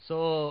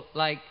So,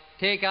 like,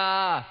 take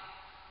off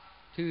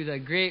to the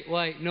great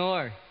white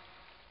north.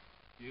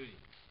 Beauty.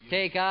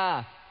 Take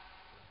off.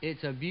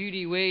 It's a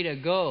beauty way to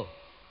go.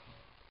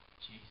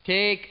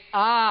 Take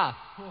off,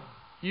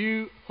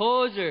 you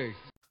hosers.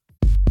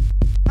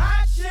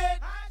 Hot shit.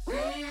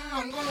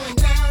 I'm going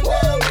down,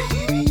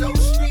 baby. No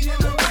street in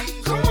the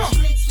rain. Come on.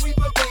 Street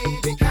sweeper,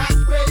 baby. Cock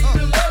ready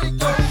to let it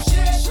go.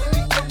 Shit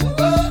me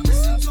go up.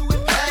 Listen to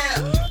it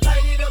pound.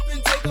 Light it up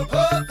and take a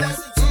puff.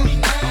 Pass it to me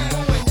now.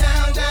 I'm going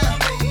down,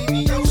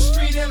 baby. No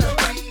street in the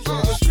rain. Come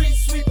on. Street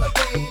sweeper,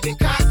 baby.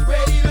 Cock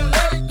ready to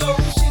let it go.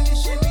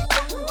 Shit me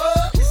go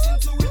up. Listen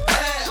to it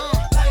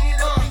pound. Light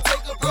it up and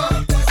take a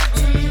puff. Pass it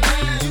to me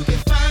now. You can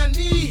find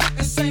me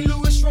in St.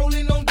 Louis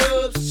rolling on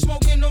dubs,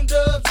 smoking on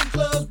dubs in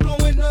clubs,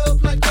 blowing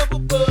up like double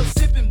buzz,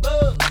 sipping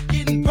bub,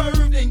 getting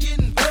perved and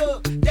getting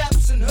bugged,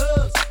 daps and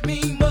hugs,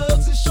 mean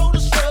mugs and shoulder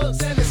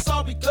shrugs, and it's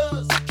all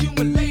because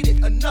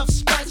accumulated enough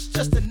scratch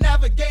just to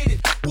navigate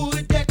it.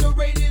 Wood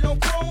decorated on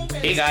chrome.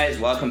 Hey guys,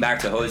 welcome back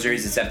to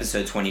Hosers. It's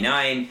episode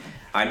 29.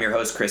 I'm your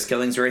host, Chris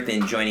Killingsworth,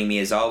 and joining me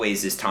as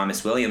always is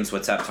Thomas Williams.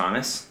 What's up,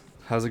 Thomas?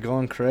 How's it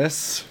going,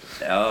 Chris?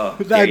 Oh,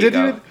 I there you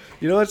didn't go. even.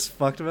 You know what's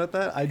fucked about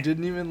that? I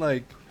didn't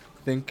even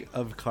think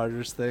of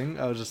Carter's thing.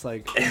 I was just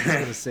like, I'm just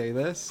gonna say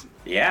this.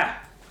 Yeah,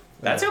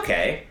 that's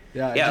okay.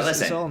 Yeah. Yeah, It's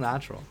listen. all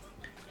natural.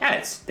 Yeah,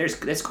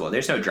 that's cool.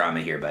 There's no drama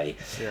here, buddy.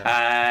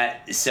 Yeah.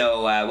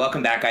 So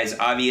welcome back, guys.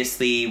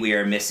 Obviously, we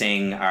are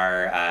missing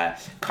our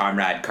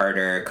comrade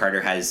Carter.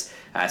 Carter has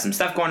some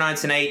stuff going on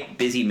tonight.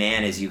 Busy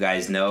man, as you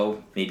guys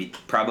know.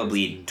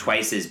 Probably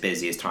twice as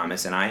busy as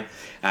Thomas and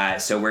I.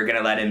 So we're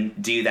gonna let him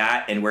do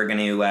that, and we're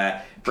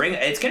gonna bring.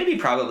 It's gonna be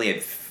probably a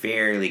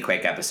fairly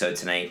quick episode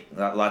tonight.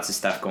 Lots of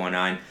stuff going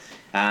on.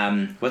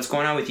 What's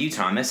going on with you,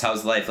 Thomas?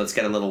 How's life? Let's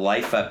get a little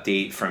life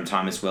update from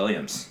Thomas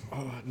Williams.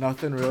 Oh,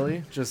 nothing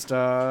really. Just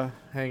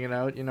hanging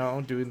out.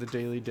 Doing the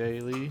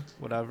daily,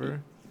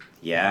 whatever.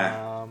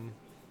 Yeah.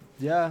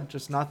 Yeah.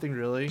 Just nothing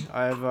really.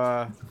 I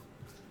have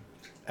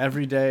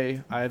every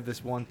day. I have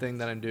this one thing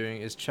that I'm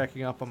doing is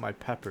checking up on my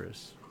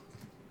peppers.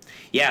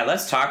 Yeah,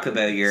 let's talk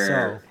about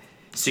your.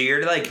 So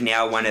you're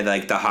now one of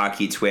the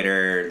hockey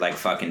Twitter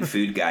fucking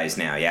food guys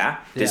now, yeah?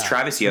 Does Yeah,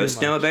 Travis Yost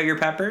pretty know much. about your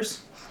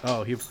peppers?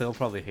 Oh, he'll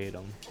probably hate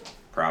them.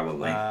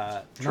 Probably.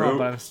 No,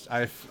 but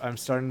I'm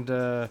starting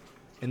to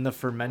in the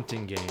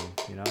fermenting game.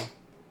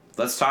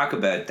 Let's talk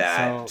about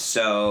that.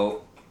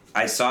 So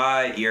I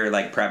saw your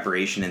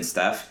preparation and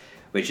stuff,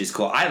 which is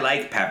cool. I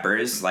like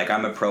peppers.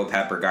 I'm a pro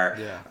pepper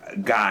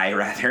guy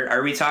rather.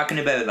 Are we talking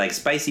about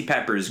spicy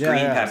peppers, green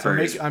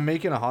peppers? So I'm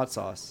making a hot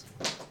sauce.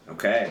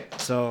 Okay.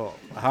 So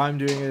how I'm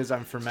doing it is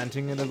I'm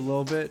fermenting it a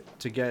little bit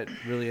to get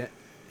really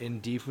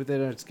in deep with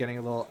it, and it's getting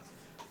a little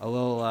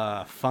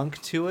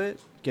funk to it,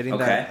 getting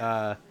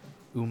that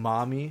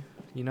umami,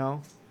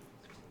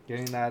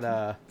 getting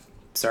that.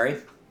 Sorry,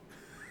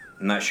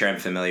 I'm not sure I'm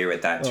familiar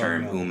with that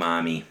term, no.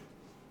 umami.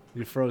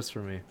 You froze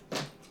for me.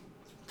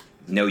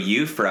 No,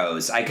 you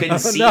froze. I couldn't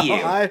see No, you.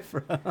 I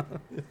froze.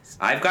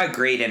 I've got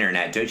great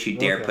internet. Don't you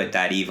dare Okay. put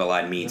that evil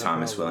on me, No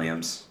Thomas problem.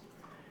 Williams.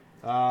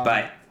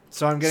 But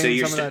So I'm So getting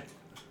you're some of that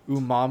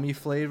umami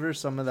flavor,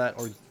 some of that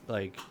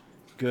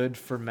good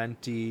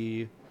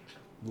fermenty,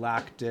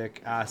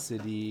 lactic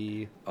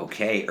acidy.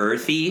 okay,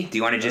 earthy. Do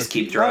you want to just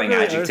keep Not throwing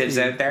really adjectives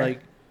earthy, out there?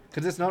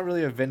 Because it's not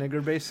really a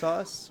vinegar-based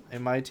sauce. It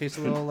might taste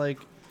a little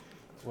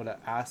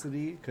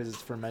acidy because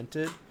it's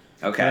fermented.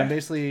 But I'm Okay.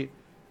 basically,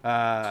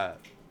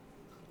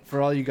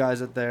 for all you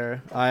guys out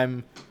there,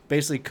 I'm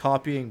basically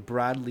copying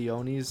Brad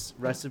Leone's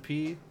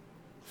recipe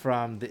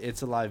from the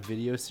It's Alive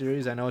video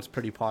series. I know it's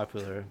pretty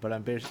popular, but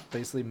I'm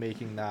basically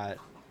making that.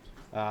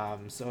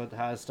 So it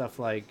has stuff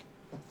like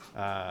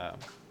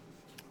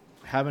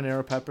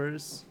habanero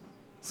peppers.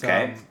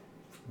 Okay.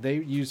 They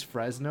use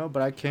Fresno,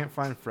 but I can't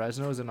find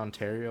Fresno's in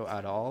Ontario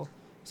at all.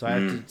 So I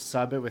have to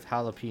sub it with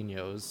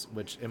jalapenos,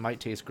 which it might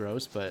taste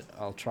gross, but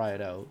I'll try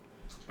it out.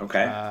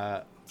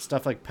 Okay.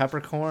 Stuff like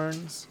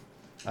peppercorns,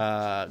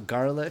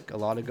 garlic, a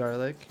lot of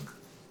garlic,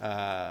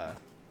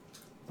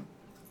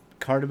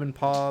 cardamom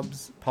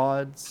pods.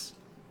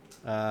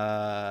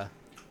 What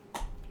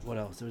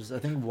else? There's I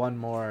think one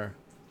more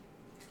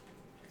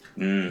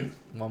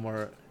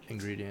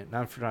ingredient.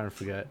 Now I'm trying to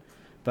forget.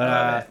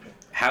 But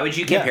how would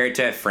you yeah. compare it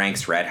to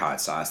Frank's Red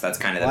Hot Sauce? That's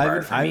kind of the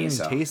bar for I me. haven't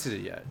So even tasted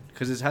it yet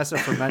because it has to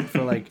ferment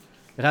for it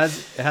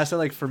has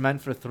to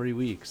ferment for 3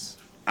 weeks.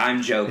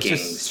 I'm joking,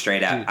 It's just-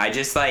 straight up. dude. I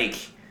just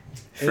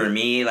for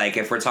me,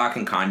 if we're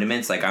talking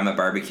condiments, I'm a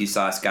barbecue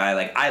sauce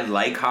guy. I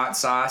like hot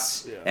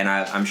sauce, and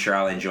I'm sure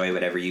I'll enjoy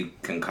whatever you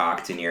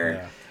concoct in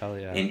your Hell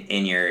yeah.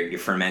 in your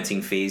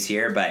fermenting phase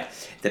here. But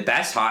the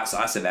best hot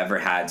sauce I've ever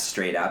had,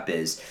 straight up,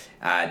 is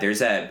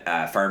there's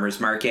a farmer's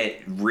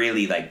market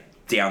really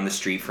down the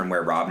street from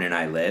where Robin and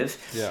I live.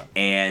 Yeah.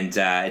 And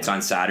it's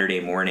on Saturday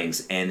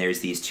mornings, and there's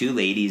these two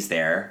ladies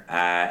there,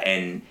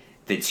 and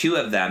the two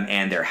of them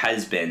and their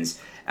husbands.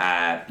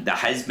 The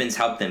husbands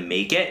help them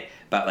make it,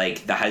 but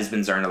the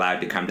husbands aren't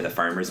allowed to come to the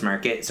farmer's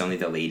market. It's only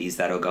the ladies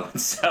that'll go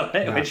and sell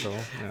it, which Natural,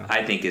 yeah.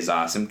 I think is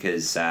awesome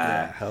because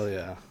Hell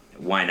yeah.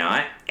 Why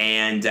not?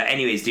 And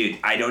anyways, dude,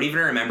 I don't even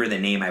remember the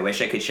name. I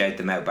wish I could shout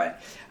them out,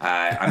 but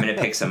I'm gonna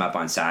pick some up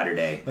on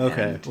Saturday.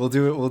 Okay, And, we'll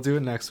do it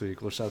next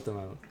week. We'll shout them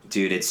out.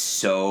 dude, it's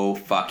so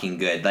fucking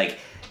good. Like,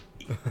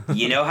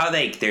 you know how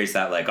there's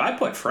that like I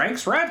put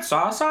Frank's Red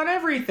sauce on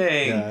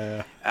everything.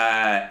 Yeah.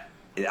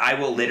 I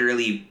will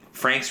literally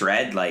Frank's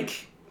Red,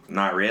 like,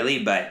 not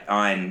really, but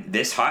on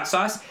this hot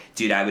sauce,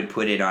 dude, I would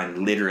put it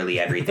on literally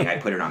everything. I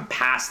put it on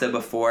pasta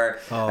before.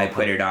 Oh, I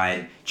put it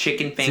on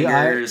chicken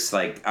fingers,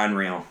 like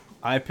unreal.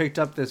 I picked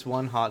up this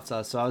one hot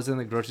sauce. So I was in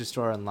the grocery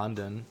store in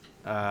London.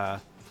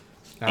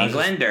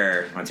 England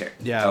or Ontario?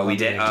 Yeah. Oh, we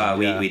London, did.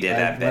 England, We did I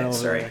that went bit. over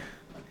Sorry.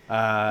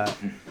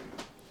 there.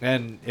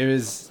 And it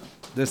was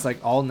this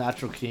like all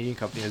natural Canadian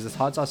company. There's this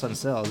hot sauce on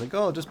sale. I was like,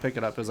 oh, just pick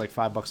it up. It was like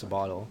 $5 a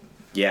bottle.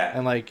 Yeah.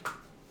 And like,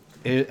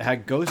 it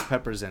had ghost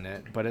peppers in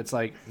it, but its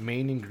like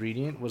main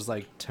ingredient was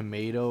like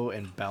tomato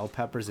and bell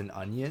peppers and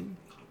onion.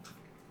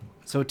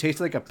 So it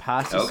tastes like a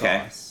pasta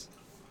sauce.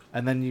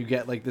 And then you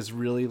get like this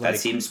really like That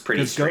seems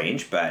pretty 'cause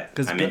strange, but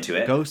I'm into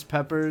it. Ghost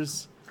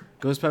peppers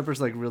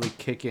like really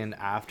kick in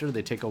after.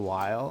 They take a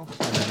while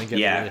and then they get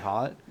Yeah. really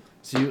hot.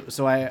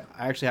 So I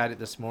actually had it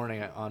this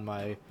morning on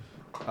my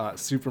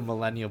super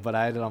millennial, but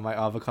I had it on my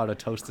avocado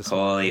toast this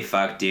morning. Holy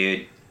fuck,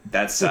 dude.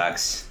 That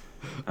sucks.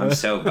 I'm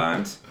so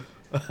bummed.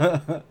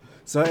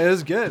 So it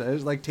was good. It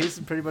was like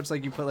tasted pretty much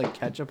like you put like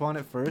ketchup on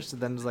it first,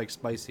 and then it's like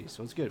spicy.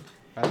 So it's good.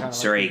 I kinda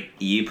Sorry, like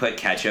you put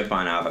ketchup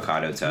on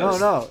avocado it.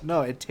 toast?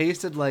 No. It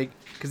tasted like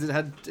because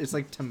it's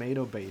like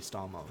tomato based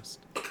almost.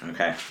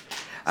 Okay.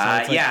 So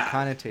it's like, yeah. it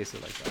kind of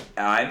tasted like that.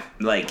 I'm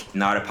like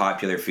not a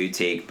popular food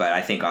take, but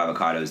I think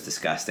avocado is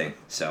disgusting.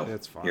 So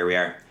It's fine. here we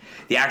are.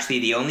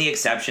 The only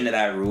exception to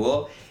that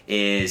rule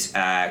is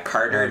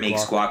Carter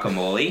makes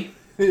guacamole,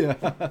 Yeah.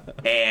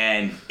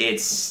 and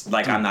it's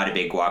like I'm not a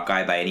big guac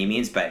guy by any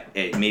means, but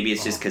maybe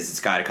it's just because it's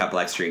got a couple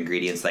extra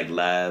ingredients like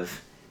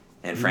love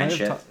and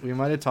friendship. We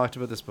might have talked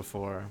about this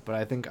before, but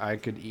I think I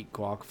could eat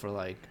guac for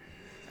like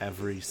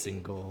every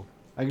single.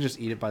 I could just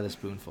eat it by the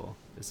spoonful.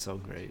 It's so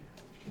great.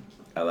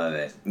 I love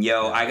it.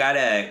 Yo, I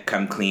gotta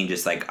come clean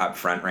just like up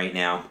front right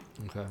now.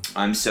 Okay.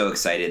 I'm so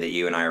excited that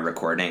you and I are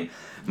recording.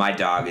 My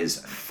dog is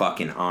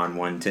fucking on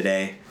one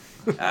today.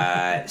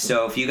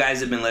 So if you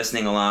guys have been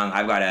listening along,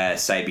 I've got a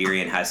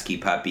Siberian Husky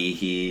puppy.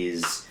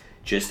 He's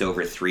just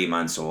over 3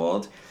 months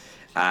old.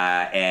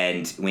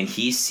 And when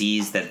he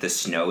sees that the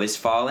snow is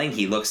falling,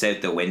 he looks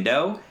out the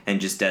window and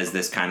just does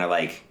this kind of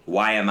like,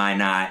 why am I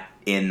not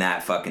in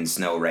that fucking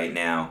snow right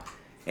now?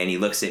 And he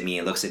looks at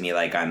me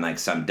like I'm like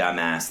some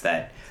dumbass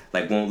that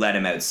like won't let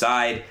him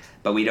outside.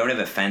 But we don't have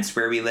a fence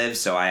where we live,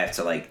 so I have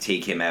to like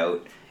take him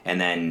out.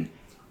 And then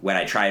when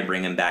I try and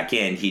bring him back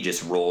in, he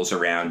just rolls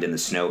around in the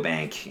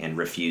snowbank and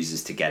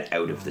refuses to get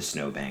out of the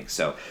snowbank.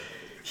 So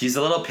he's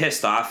a little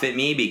pissed off at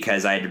me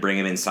because I had to bring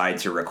him inside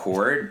to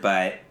record,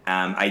 but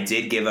I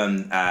did give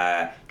him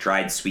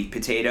dried sweet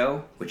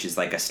potato, which is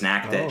like a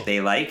snack that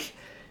they like.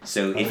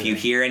 So if you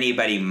hear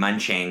anybody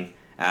munching,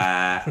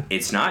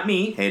 it's not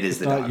me. It is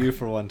the Not dog. you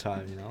for one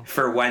time, you know.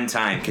 For one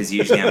time, because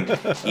usually I'm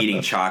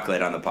eating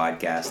chocolate on the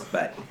podcast.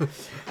 But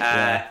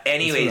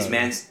anyways, whatever.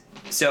 man.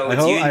 So I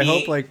it's you and I me.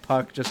 hope like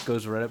Puck just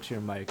goes right up to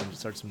your mic and just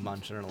starts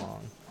munching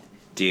along.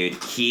 Dude,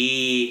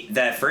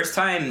 the first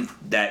time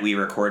that we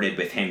recorded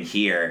with him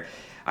here,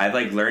 I've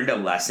like learned a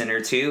lesson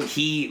or two.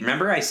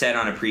 Remember I said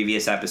on a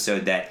previous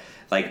episode that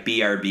like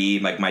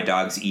BRB, like my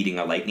dog's eating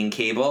a lightning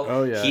cable.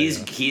 Oh, yeah,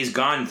 He's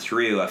gone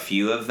through a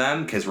few of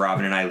them because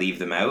Robin and I leave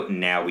them out, and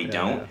now we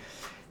don't. yeah.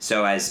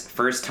 So as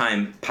first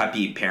time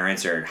puppy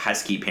parents or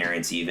husky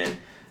parents even,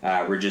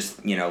 we're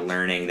just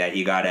learning that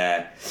you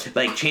gotta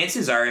like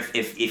chances are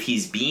if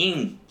he's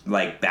being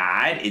like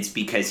bad, it's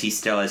because he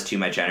still has too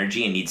much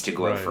energy and needs to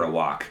go out Right. for a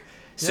walk.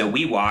 So Yeah.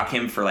 we walk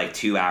him for like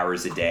 2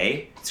 hours a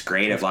day. It's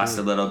great. I've lost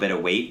a little bit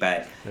of weight,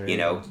 but There you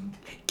go.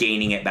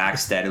 gaining it back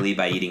steadily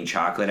by eating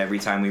chocolate every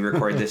time we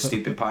record this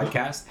stupid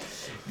podcast.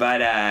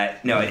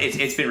 But no,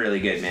 it's been really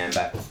good, man.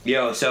 But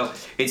so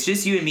it's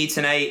just you and me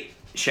tonight.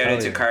 Shout out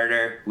to yeah.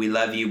 Carter. We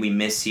love you. We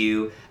miss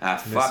you.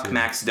 Fuck you.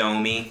 Max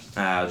Domi.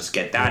 I'll just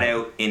get that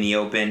out in the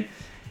open.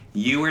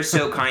 You were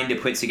so kind to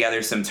put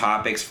together some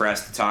topics for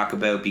us to talk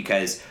about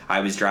because I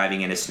was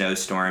driving in a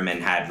snowstorm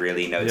and had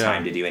really no Yeah.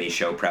 time to do any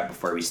show prep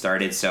before we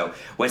started. So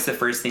what's the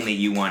first thing that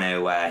you want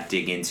to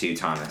dig into,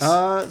 Thomas?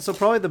 So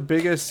probably the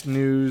biggest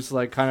news,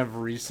 like kind of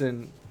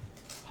recent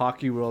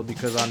hockey world,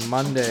 because on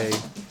Monday,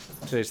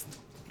 today's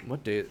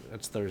what day?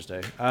 It's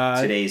Thursday.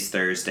 Today's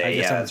Thursday. I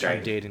guess Yeah, I'm, that's right.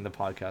 I'm dating the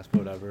podcast,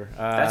 but whatever.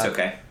 That's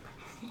okay.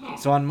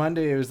 So on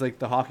Monday it was like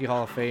the Hockey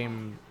Hall of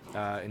Fame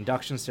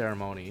induction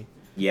ceremony.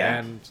 Yeah.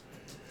 And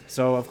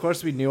so of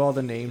course we knew all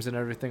the names and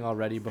everything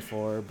already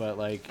before, but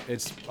like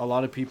it's a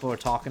lot of people are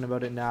talking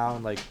about it now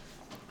and like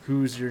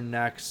who's your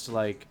next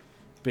like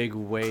big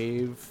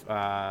wave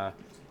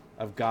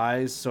of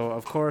guys. So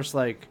of course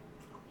like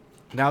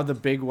now the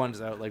big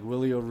one's out. Like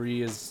Willie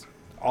O'Ree is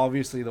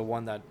obviously the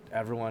one that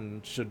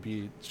everyone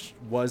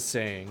was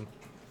saying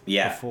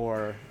Yeah.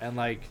 before, and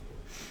like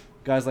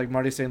guys like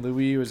Marty St.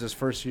 Louis was his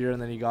first year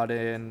and then he got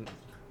in.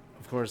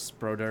 course,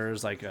 Brodeur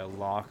is like a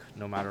lock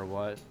no matter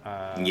what.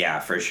 Yeah,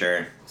 for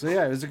sure. So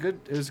yeah, it was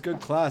a good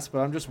class.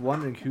 But I'm just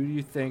wondering, who do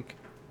you think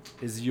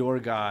is your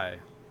guy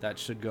that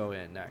should go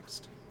in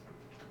next?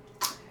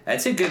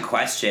 That's a good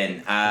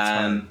question.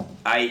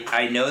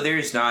 I know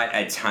there's not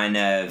a ton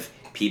of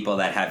people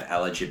that have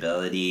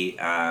eligibility.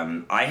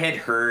 I had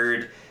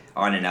heard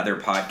on another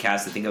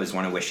podcast, I think it was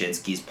one of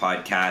Wyshynski's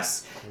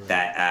podcasts,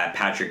 that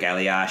Patrick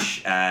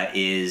Elias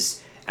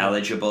is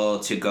eligible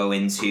to go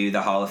into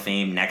the Hall of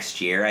Fame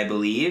next year, I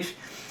believe.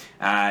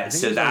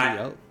 So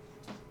that...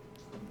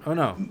 Oh,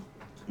 no.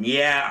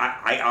 Yeah,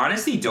 I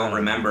honestly don't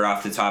remember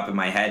off the top of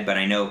my head, but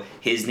I know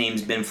his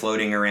name's been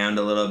floating around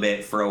a little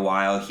bit for a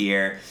while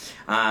here.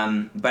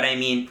 But I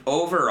mean,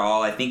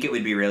 overall, I think it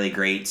would be really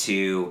great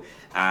to,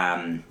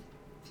 I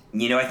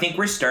think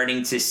we're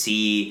starting to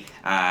see,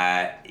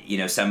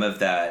 some of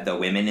the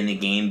women in the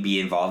game be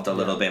involved a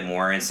little bit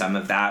more in some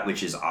of that,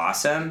 which is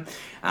awesome.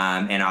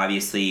 And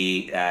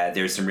obviously,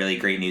 there's some really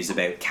great news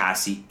about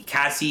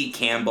Cassie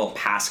Campbell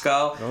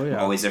Pascal. Oh, yeah.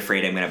 I'm always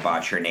afraid I'm going to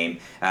botch her name.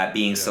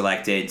 Being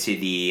selected to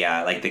the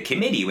the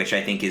committee, which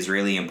I think is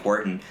really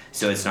important.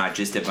 So it's not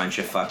just a bunch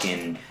of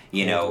fucking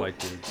Old white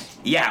dudes.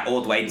 Yeah,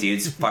 old white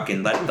dudes.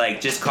 Fucking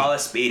just call a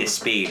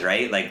spade,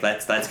 right? Like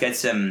let's get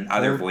some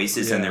other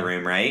voices in the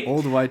room, right?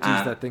 Old white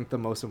dudes that think the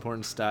most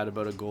important stat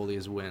about a goalie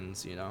is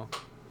wins.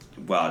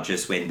 Well,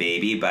 just win,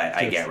 baby. But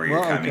I get where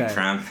you're coming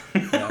from.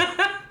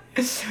 Yeah.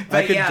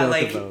 But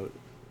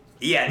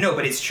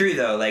but it's true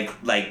though. Like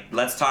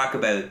let's talk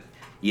about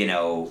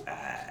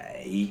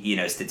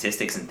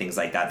statistics and things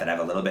like that have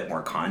a little bit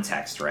more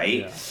context, right?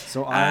 Yeah.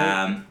 So go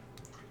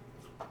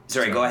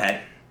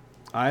ahead.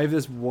 I have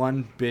this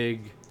one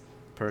big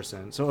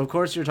person. So of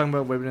course you're talking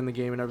about women in the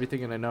game and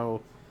everything, and I know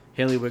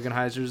Haley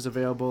Wickenheiser is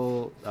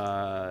available.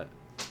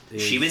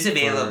 She was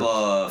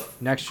available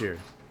next year.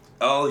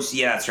 Oh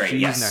yeah, that's right.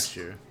 She's yes, next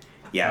year.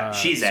 Yeah,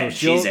 she's in.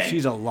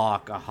 She's a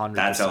lock, 100%.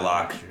 That's a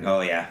lock.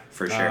 Oh yeah,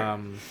 for sure.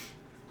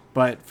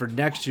 But for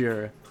next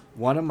year,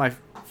 one of my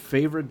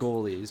favorite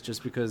goalies,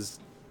 just because,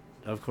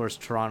 of course,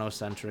 Toronto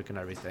centric and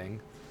everything,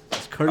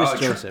 is Curtis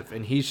Joseph,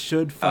 and he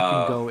should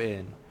fucking go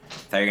in. I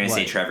thought you were gonna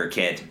say Trevor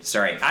Kidd.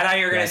 Sorry, I thought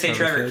you were gonna say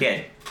Trevor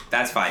Kidd.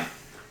 That's fine.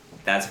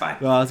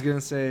 Well, I was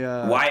gonna say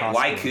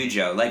why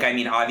Cujo? Like, I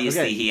mean,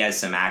 obviously he has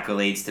some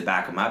accolades to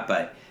back him up,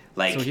 but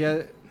like,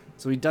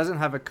 so he doesn't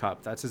have a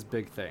cup. That's his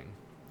big thing.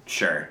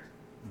 Sure.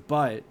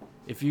 But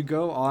if you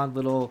go on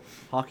Little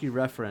Hockey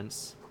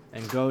Reference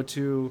and go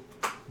to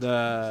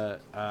the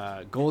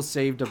goals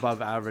saved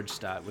above average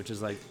stat, which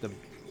is like the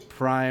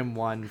prime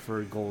one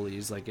for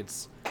goalies, like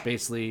it's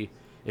basically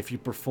if you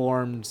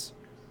performed,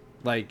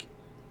 like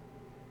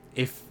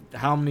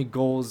how many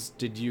goals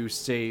did you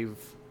save?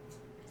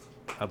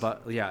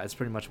 It's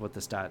pretty much what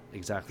the stat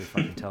exactly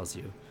fucking tells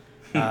you.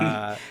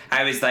 I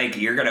was like,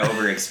 you're gonna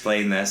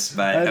over-explain this,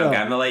 but okay,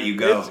 I'm gonna let you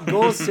go. It's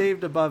goals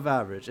saved above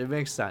average. It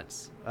makes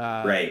sense.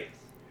 Right.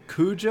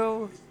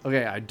 Cujo.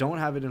 Okay, I don't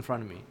have it in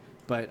front of me,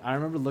 but I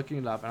remember looking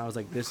it up, and I was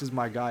like, this is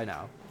my guy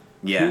now.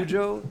 Yeah.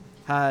 Cujo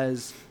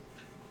has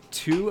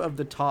 2 of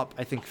the top,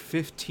 I think,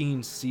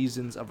 15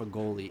 seasons of a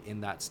goalie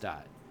in that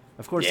stat.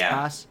 Of course,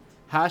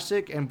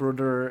 Hasek and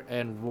Brodeur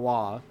and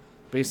Roy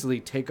basically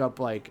take up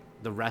like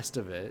the rest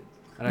of it,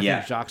 and I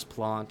think Jacques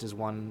Plante is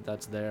one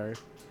that's there.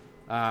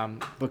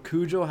 But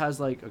Cujo has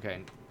I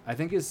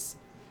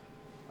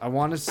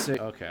want to say,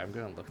 okay, I'm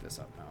going to look this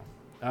up now.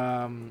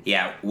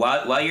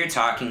 While you're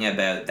talking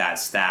about that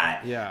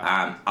stat,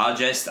 I'll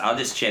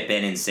just chip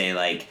in and say,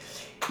 like,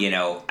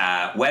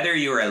 whether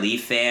you were a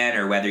Leaf fan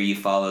or whether you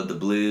followed the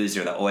Blues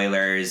or the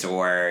Oilers,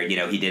 or,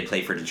 he did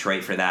play for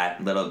Detroit for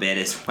that little bit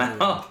as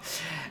well.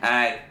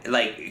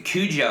 Like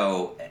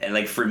Cujo,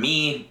 like for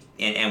me,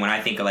 and when I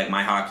think of like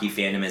my hockey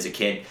fandom as a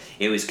kid,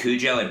 it was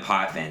Cujo and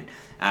Potvin.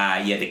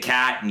 You had the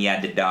cat and you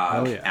had the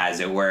dog, as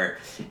it were.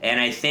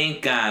 And I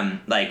think,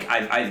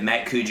 I've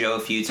met Cujo a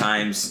few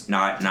times,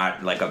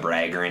 not like a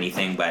brag or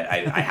anything, but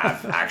I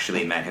have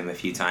actually met him a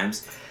few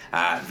times.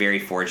 Very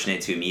fortunate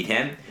to meet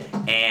him.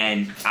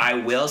 And I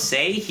will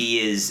say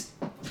he is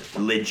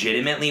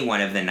legitimately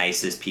one of the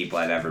nicest people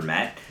I've ever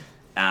met.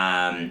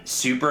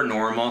 Super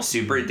normal,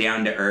 super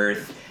down to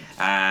earth.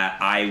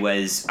 I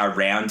was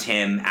around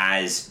him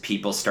as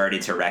people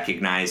started to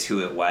recognize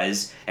who it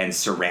was and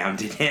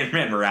surrounded him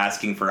and were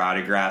asking for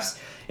autographs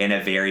in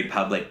a very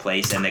public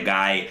place. And the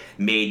guy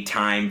made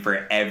time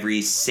for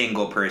every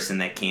single person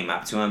that came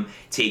up to him,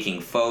 taking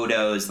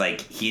photos.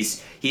 Like,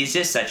 he's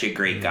just such a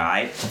great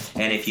guy.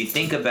 And if you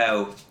think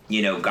about,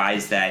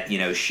 guys that,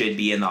 should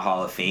be in the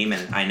Hall of Fame,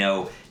 and I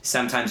know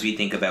sometimes we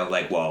think about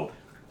like, well,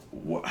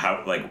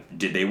 how, like,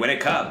 did they win a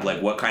cup?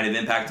 Like, what kind of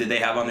impact did they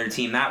have on their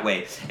team that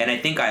way? And I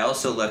think I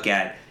also look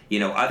at,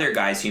 other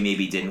guys who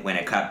maybe didn't win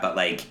a cup, but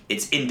like,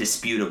 it's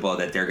indisputable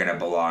that they're gonna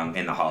belong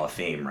in the Hall of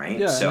Fame, right?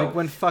 Yeah. So like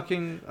when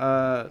fucking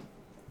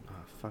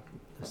fuck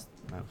this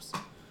mouse,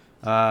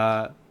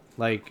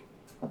 like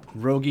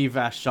Rogie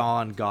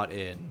Vachon got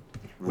in,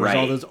 right?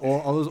 All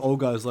those old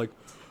guys like,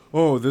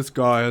 oh, this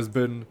guy has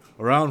been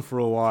around for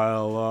a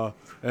while,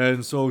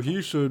 and so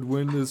he should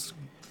win this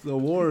the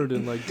award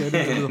and like get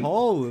into the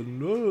hall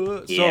and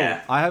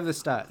Yeah. So I have the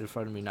stat in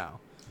front of me now.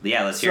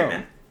 Yeah, let's hear it,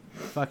 man.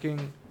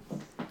 Fucking.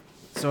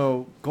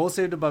 So goals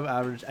saved above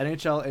average,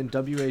 NHL and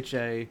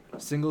WHA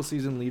single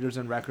season leaders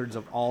and records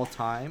of all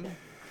time.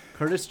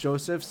 Curtis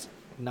Joseph's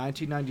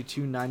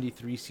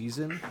 1992-93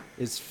 season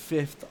is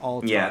 5th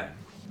all time. Yeah,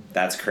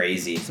 that's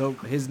crazy. So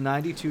his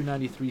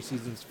 92-93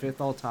 season's 5th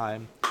all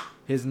time.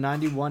 His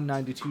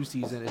 91-92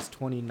 season is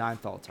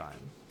 29th all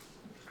time.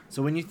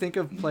 So when you think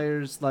of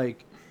players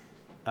like,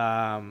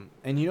 and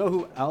you know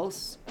who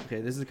else?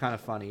 Okay, this is kind of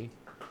funny.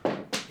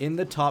 In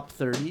the top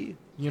 30,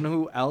 you know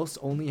who else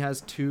only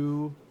has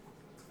two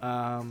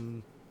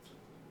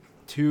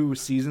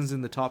seasons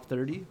in the top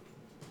 30?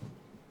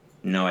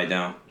 No, I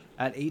don't.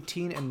 At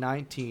 18 and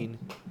 19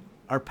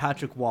 are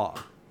Patrick Waugh.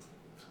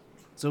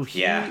 So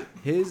Yeah.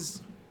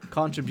 his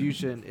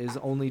contribution is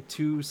only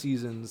 2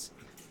 seasons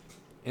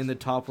in the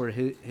top where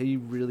he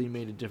really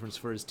made a difference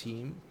for his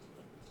team.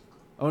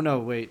 Oh no,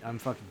 wait, I'm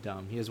fucking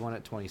dumb. He has one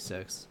at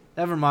 26.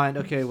 Never mind.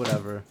 Okay,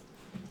 whatever.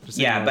 Just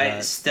Yeah, ignore but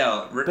that.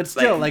 still, But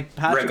still, like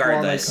Patrick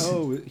regardless. Waugh,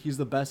 like, oh, he's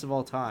the best of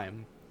all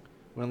time.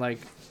 When like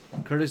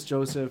Curtis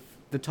Joseph,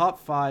 the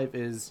top 5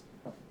 is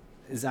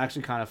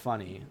actually kind of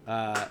funny.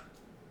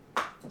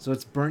 So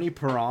it's Bernie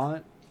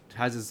Perrant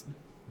has his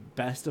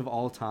best of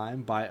all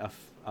time by a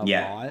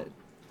Yeah. lot.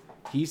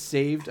 He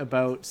saved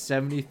about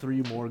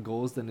 73 more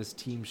goals than his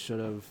team should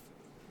have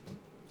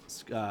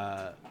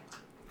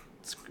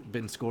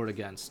been scored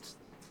against.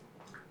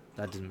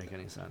 That didn't make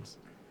any sense.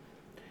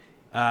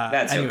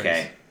 That's anyways.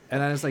 okay.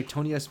 And then it's like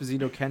Tony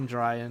Esposito, Ken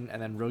Dryan,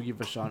 and then Rogie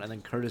Vachon, and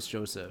then Curtis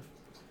Joseph.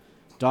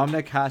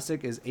 Dominic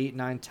Hasek is 8,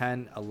 9,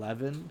 10,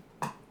 11.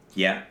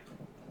 Yeah.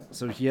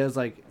 So he has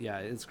like, yeah,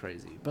 it's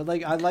crazy. But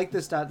like, I like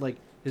this stat like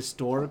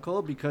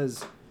historical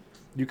because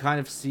you kind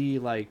of see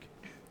like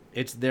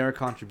it's their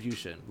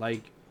contribution.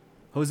 Like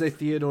Jose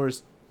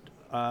Theodore's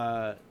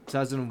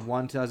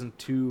 2001,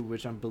 2002,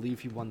 which I believe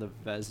he won the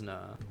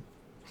Vezina,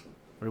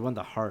 or he won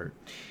the Hart.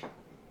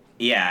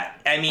 Yeah,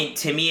 I mean,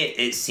 to me,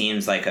 it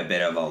seems like a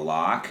bit of a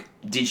lock.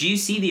 Did you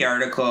see the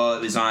article?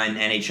 It was on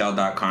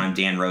NHL.com.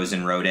 Dan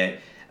Rosen wrote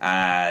it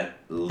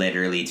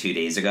literally 2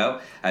 days ago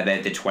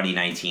about the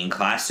 2019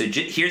 class. So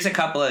here's a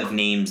couple of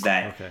names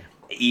that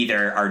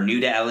either are new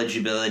to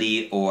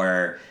eligibility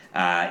or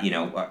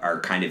are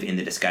kind of in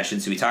the discussion.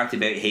 So we talked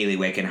about Hayley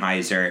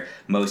Wickenheiser,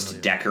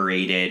 most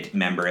decorated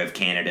member of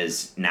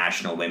Canada's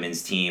national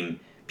women's team,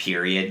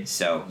 period.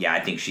 So, yeah, I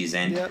think she's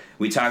in. Yep.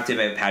 We talked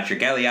about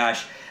Patrick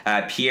Elias,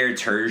 Pierre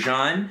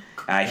Turgeon.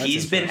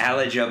 He's been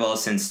eligible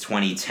since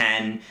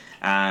 2010,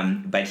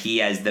 but he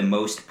has the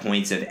most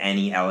points of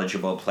any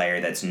eligible player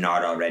that's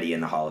not already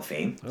in the Hall of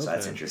Fame. So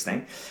that's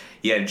interesting.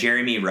 You have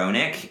Jeremy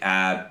Roenick,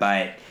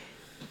 but...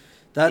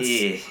 That's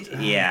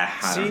yeah.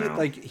 I don't know.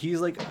 like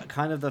he's like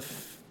kind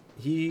of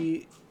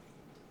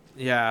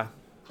yeah,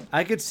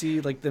 I could see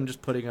like them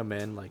just putting him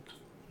in like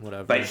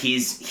whatever. But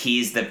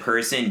he's the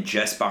person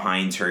just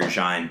behind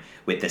Turgeon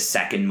with the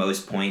second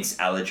most points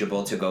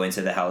eligible to go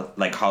into the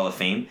Hall of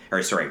Fame,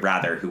 or sorry,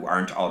 rather who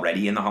aren't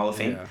already in the Hall of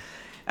Fame.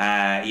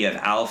 Yeah. You have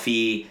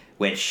Alfie,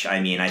 which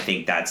I mean I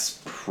think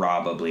that's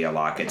probably a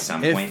lock at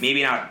some point.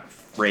 Maybe not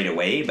right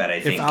away, but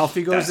I think if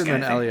Alfie goes that's in,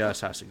 then kind of thing.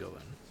 Elias has to go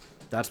in.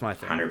 That's my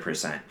thing.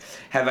 100%.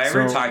 Have I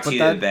ever talked to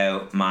you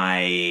about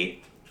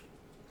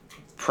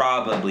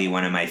probably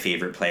one of my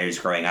favorite players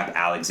growing up,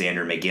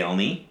 Alexander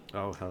McGillney?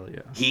 Oh, hell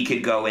yeah. He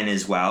could go in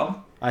as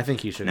well. I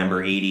think he should.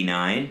 Number go in.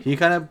 89. He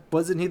kind of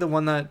wasn't he the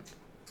one that?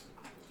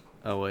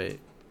 Oh wait.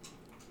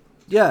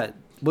 Yeah,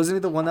 wasn't he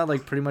the one that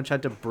like pretty much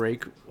had to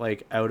break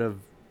like out of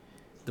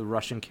the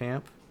Russian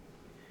camp?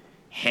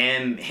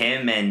 Him,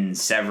 and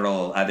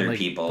several other Like,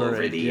 people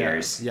over the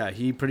years. Yeah,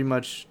 he pretty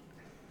much.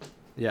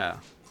 Yeah,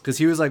 because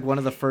he was like one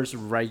of the first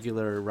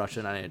regular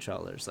Russian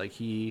NHLers. Like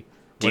he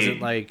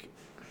wasn't like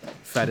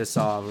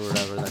Fedosov or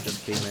whatever that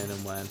just came in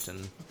and went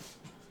and.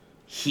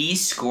 He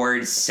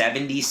scored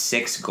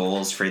 76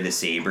 goals for the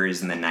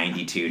Sabres in the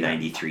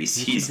 92-93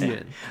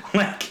 season.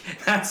 Like,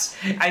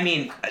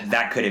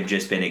 that could have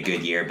just been a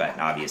good year, but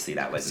obviously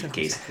that wasn't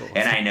the case.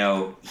 And I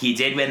know he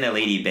did win the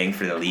Lady Byng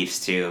for the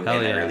Leafs, too, in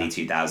the early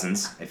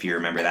 2000s, if you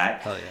remember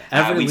that. Hell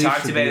yeah. Every we Leaf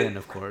talked should about... be in,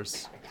 of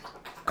course.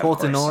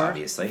 Colton Orr,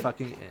 obviously.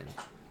 fucking in.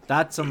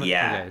 That's something...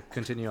 Yeah. Okay,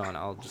 continue on.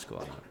 I'll just go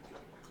on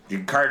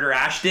that. Carter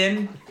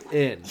Ashton,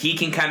 in. he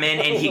can come in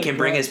and he can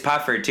bring his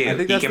puffer too.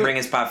 He can bring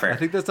his puffer. I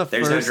think that's the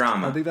There's first, no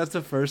drama. I think that's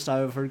the first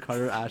time I've heard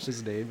Carter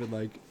Ashton's name in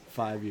like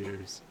 5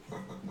 years.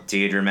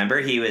 Dude,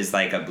 remember he was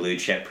like a blue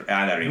chip.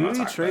 I don't even Who want did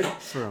to he talk trade about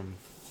it. from?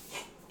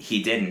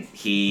 He didn't.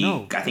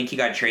 No. I think he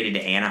got traded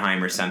to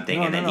Anaheim or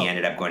something, and then he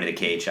ended up going to the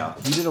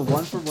KHL. He did a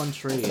 1-for-1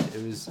 trade.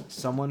 It was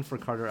someone for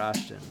Carter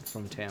Ashton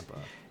from Tampa.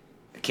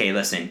 Okay,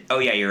 listen. Oh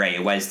yeah, you're right.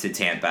 It was to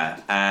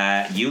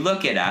Tampa. You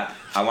look it up.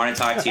 I want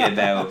to talk to you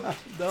about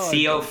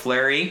Theo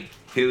Fleury,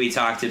 who we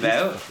talked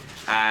about.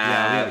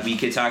 We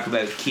could talk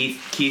about Keith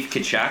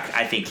Tkachuk.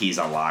 I think he's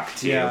a lock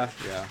too.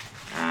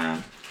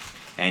 Yeah.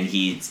 And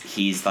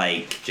he's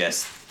like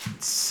just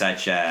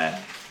such a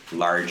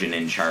large and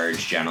in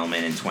charge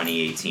gentleman in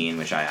 2018,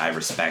 which I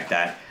respect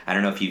that. I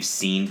don't know if you've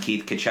seen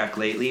Keith Tkachuk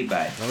lately,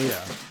 but Oh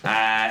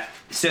yeah.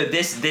 so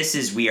this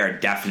is, we are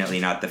definitely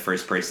not the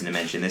first person to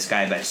mention this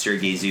guy, but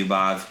Sergei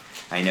Zubov.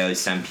 I know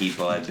some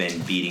people have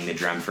been beating the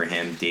drum for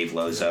him. Dave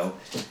Lozo.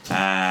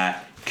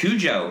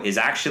 Cujo is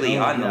actually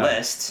on the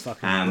list,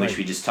 which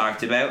we just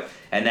talked about.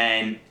 And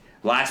then,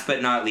 last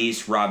but not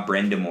least, Rob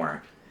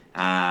Brind'Amour.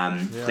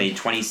 Played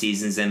 20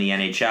 seasons in the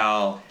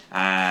NHL,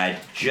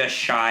 just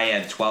shy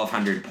of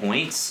 1,200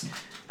 points.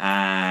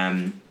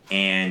 And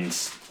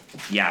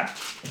yeah,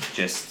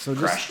 just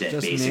crushed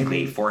it,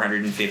 basically.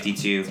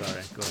 452.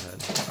 Sorry, go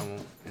ahead. I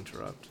won't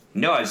interrupt.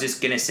 No, I was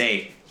just going to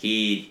say,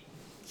 he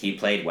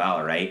played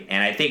well, right?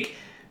 And I think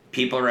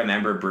people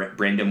remember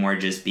Brind'Amour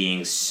just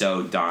being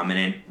so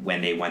dominant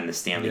when they won the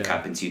Stanley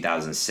Cup in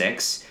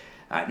 2006.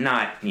 I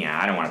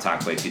don't want to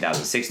talk about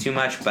 2006 too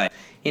much, but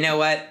you know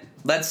what?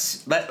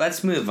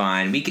 Let's move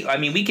on. We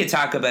could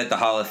talk about the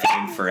Hall of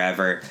Fame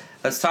forever.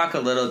 Let's talk a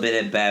little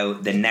bit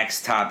about the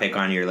next topic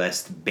on your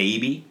list,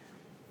 baby.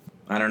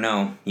 I don't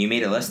know. You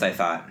made a list, I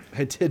thought.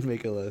 I did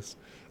make a list.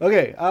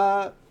 Okay,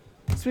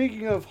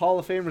 speaking of Hall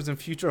of Famers and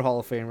future Hall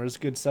of Famers,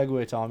 good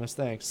segue, Thomas,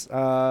 thanks.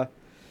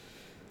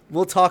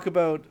 We'll talk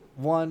about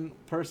one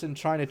person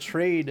trying to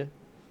trade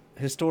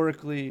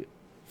historically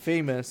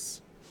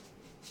famous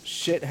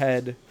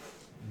shithead,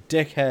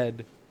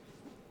 dickhead,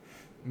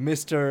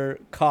 Mr.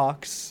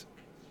 Cox.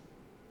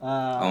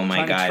 Oh my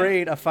God. Trying to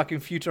trade a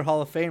fucking future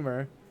Hall of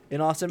Famer in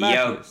Austin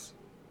Matthews.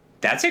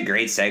 That's a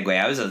great segue.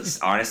 I was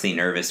honestly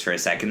nervous for a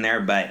second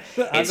there, but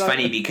it's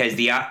funny because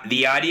the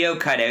audio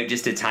cut out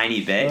just a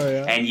tiny bit,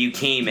 and you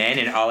came in,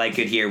 and all I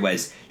could hear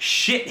was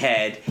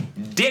shithead,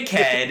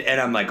 dickhead,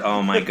 and I'm like,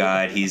 oh my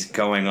God, he's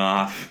going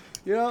off.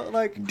 You know,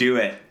 like... Do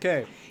it.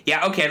 Okay.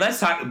 Yeah, okay, let's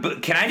talk.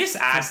 But can I just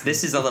ask,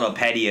 this is a little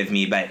petty of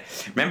me, but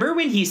remember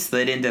when he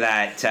slid into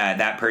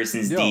that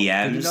person's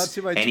DMs? Did you not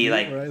see my and tweet he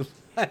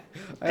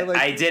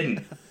I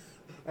didn't.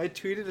 I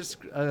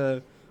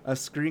tweeted a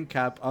screen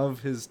cap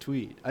of his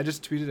tweet. I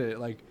just tweeted it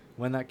like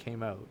when that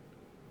came out.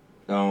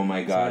 Oh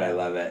my God, I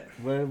love it.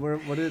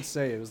 What did it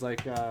say? It was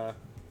like, let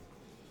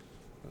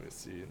me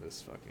see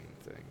this fucking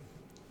thing.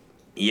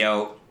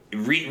 Yo,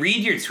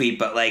 read your tweet,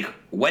 but like,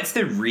 what's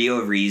the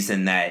real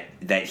reason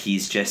that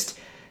he's just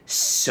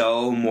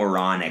so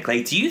moronic?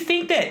 Like, do you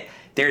think that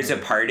there's a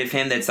part of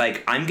him that's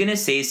like, I'm gonna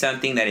say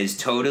something that is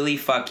totally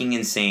fucking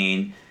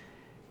insane?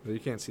 Well, you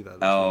can't see that.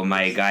 Oh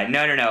my God,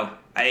 no.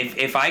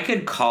 If I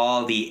could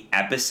call the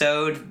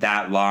episode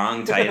that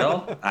long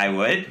title, I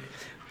would.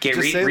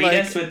 Okay, read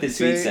us what the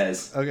tweet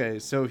says. Okay,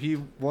 so he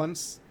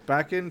once,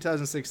 back in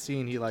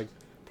 2016, he like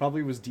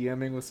probably was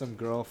DMing with some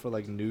girl for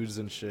like nudes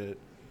and shit.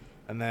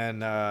 And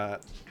then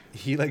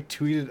he like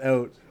tweeted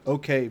out,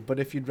 okay, but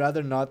if you'd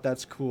rather not,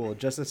 that's cool.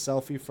 Just a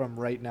selfie from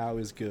right now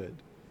is good.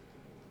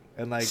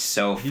 And like,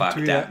 so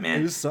fucked up, man.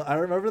 It was I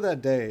remember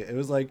that day. It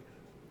was like,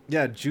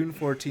 yeah, June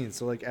 14th.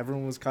 So like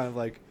everyone was kind of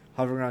like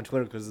hovering around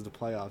Twitter because of the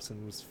playoffs,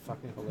 and it was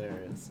fucking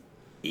hilarious.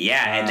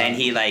 Yeah, and then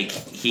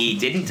he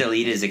didn't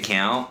delete his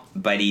account,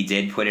 but he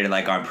did put it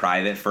like on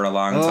private for a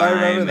long time. I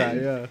remember that,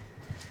 yeah.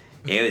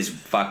 It was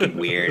fucking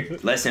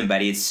weird. Listen,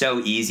 buddy, it's so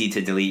easy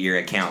to delete your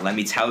account. Let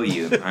me tell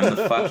you, I'm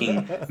the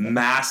fucking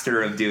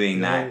master of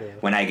doing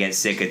that when I get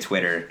sick of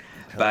Twitter.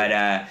 But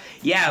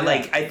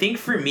like I think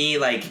for me,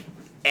 like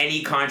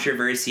any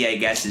controversy, I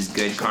guess, is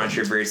good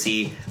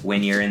controversy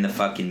when you're in the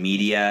fucking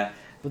media.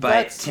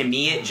 But to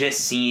me, it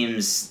just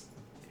seems,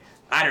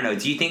 I don't know.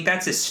 Do you think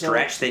that's a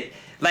stretch that?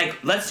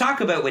 Like, let's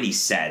talk about what he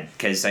said,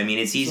 because, I mean,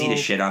 it's easy to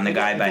shit on the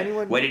guy,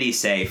 but what did he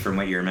say from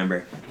what you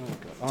remember? Oh,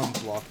 God.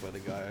 I'm blocked by the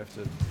guy. I have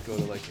to go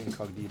to, like,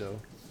 incognito.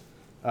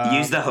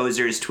 Use the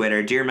Hoser's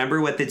Twitter. Do you remember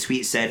what the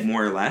tweet said,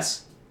 more or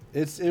less?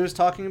 It was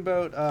talking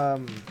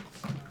about,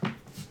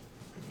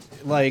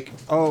 like,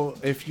 oh,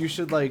 if you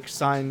should, like,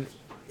 sign...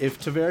 If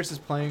Tavares is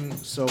playing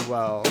so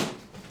well,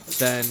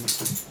 then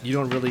you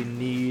don't really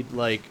need,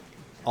 like,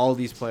 all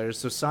these players.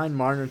 So sign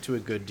Marner to a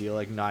good deal,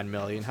 like $9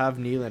 million. Have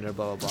Nylander,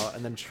 blah blah blah,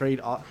 and then trade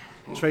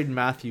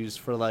Matthews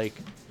for like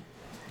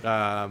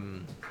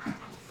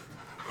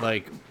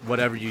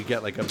whatever you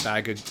get, like a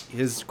bag of.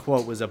 His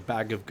quote was a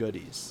bag of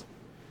goodies.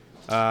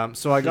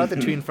 So I got the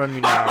tweet in front of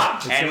me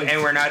now.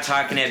 And we're not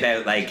talking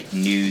about like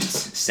nudes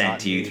sent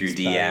to you through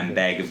DM,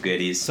 bag of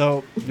goodies.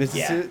 So this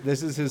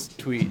is his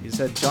tweet. He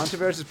said, "John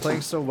Tavares is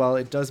playing so well,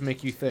 it does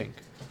make you think.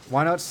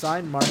 Why not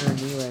sign Marner and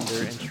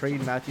Nylander and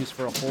trade Matthews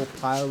for a whole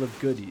pile of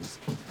goodies?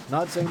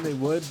 Not saying they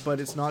would, but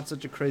it's not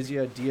such a crazy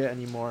idea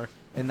anymore,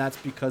 and that's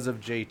because of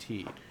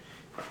JT."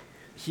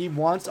 He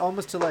wants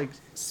almost to like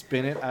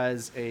spin it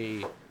as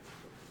a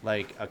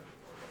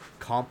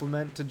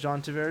compliment to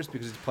John Tavares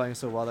because he's playing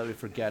so well that we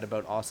forget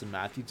about Austin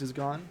Matthews is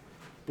gone.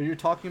 But you're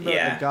talking about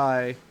a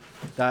guy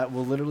that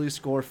will literally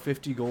score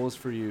 50 goals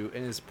for you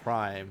in his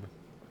prime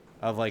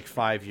of like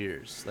 5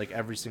 years, like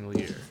every single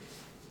year.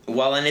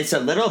 Well, and it's a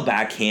little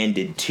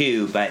backhanded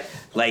too, but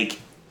like,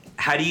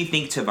 how do you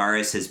think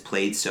Tavares has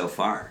played so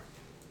far?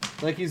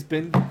 Like, he's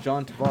been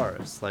John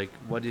Tavares. Like,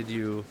 what did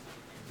you...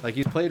 Like,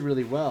 he's played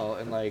really well,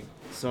 and like,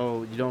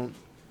 so you don't...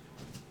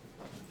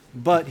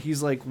 but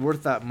he's like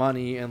worth that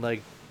money and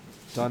like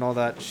done all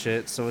that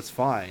shit, so it's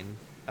fine.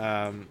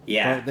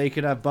 Yeah. But they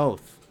could have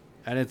both,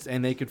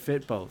 and they could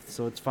fit both,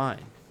 so it's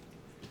fine.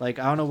 Like,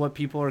 I don't know what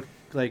people are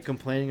like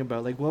complaining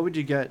about. Like, what would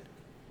you get?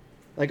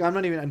 Like, I'm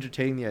not even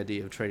entertaining the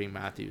idea of trading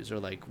Matthews, or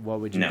like, what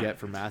would you get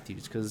for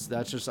Matthews? Because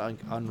that's just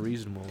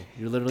unreasonable.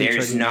 You're literally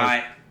there's trading, not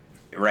like,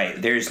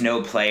 right. There's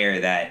no player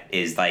that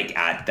is like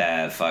at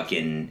the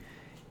fucking.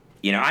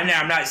 You know,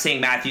 I'm not saying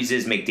Matthews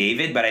is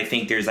McDavid, but I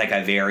think there's like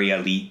a very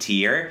elite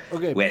tier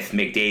with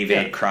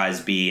McDavid,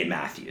 Crosby, and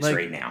Matthews like,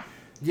 right now.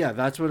 Yeah,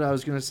 that's what I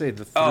was gonna say.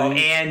 The three... Oh,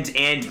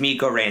 and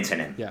Mikko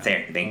Rantanen. Yeah.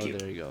 Thank you.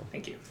 There you go.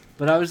 Thank you.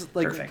 But I was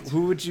like, Perfect.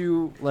 who would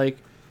you like?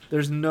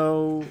 There's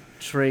no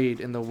trade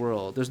in the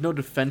world. There's no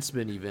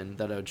defenseman even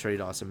that I would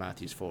trade Austin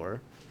Matthews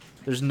for.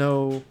 There's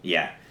no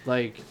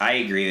like. I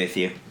agree with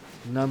you.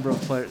 Number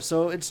of players,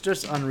 so it's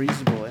just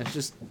unreasonable. It's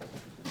just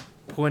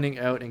pointing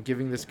out and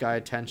giving this guy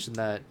attention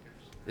that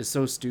is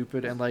so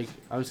stupid. And like,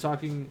 I was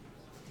talking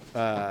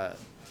to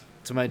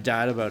my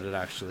dad about it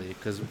actually,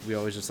 because we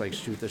always just like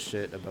shoot the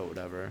shit about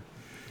whatever.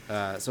 So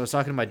I was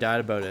talking to my dad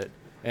about it,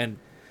 and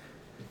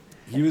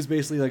he was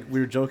basically like,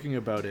 we were joking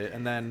about it,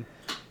 and then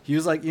he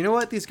was like, you know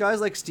what, these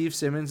guys like Steve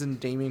Simmons and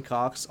Damian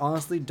Cox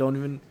honestly don't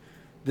even,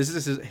 this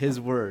is his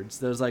words,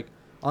 there's like,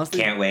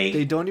 honestly, can't wait,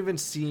 they don't even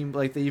seem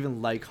like they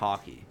even like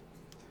hockey.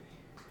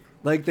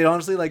 Like, they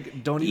honestly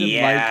like don't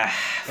even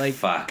like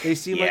fuck. They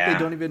seem like they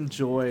don't even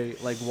enjoy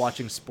like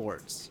watching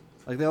sports.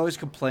 Like, they always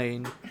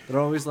complain.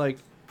 They're always like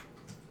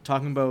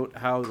talking about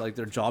how like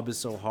their job is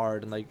so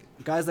hard, and like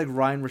guys like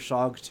Ryan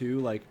Rishaug too.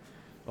 Like,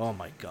 oh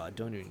my god,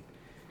 don't even.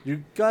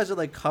 You guys are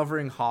like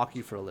covering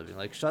hockey for a living.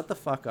 Like, shut the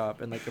fuck up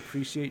and like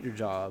appreciate your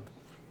job.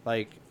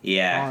 Like,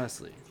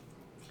 honestly.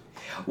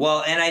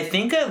 Well, and I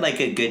think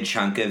like a good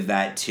chunk of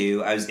that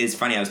too. It's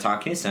funny. I was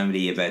talking to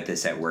somebody about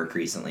this at work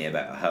recently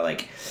about how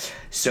like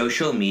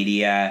social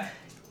media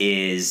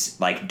is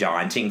like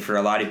daunting for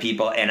a lot of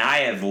people, and I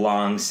have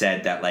long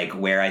said that like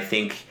where I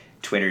think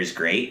Twitter's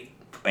great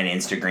and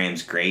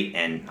Instagram's great,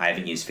 and I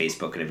haven't used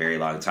Facebook in a very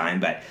long time,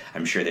 but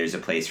I'm sure there's a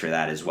place for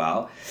that as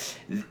well.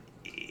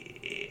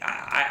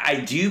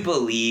 I do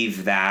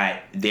believe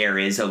that there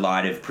is a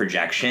lot of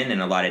projection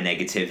and a lot of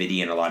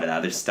negativity and a lot of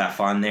other stuff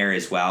on there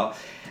as well.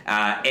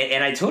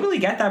 And I totally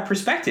get that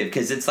perspective,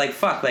 because it's like,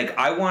 fuck, like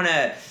I want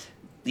to,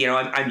 you know,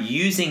 I'm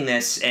using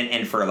this,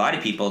 and for a lot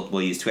of people,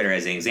 we'll use Twitter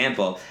as an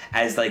example,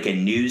 as like a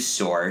news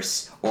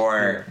source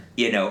or,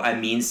 you know, a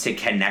means to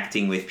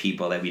connecting with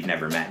people that we've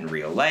never met in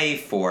real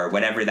life or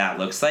whatever that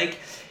looks like.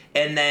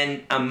 And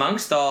then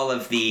amongst all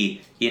of the,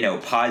 you know,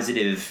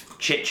 positive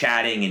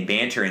chit-chatting and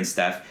banter and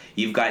stuff,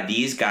 you've got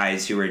these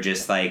guys who are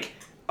just like,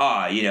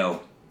 you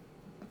know,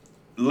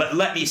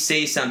 let me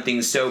say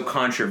something so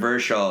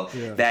controversial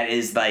that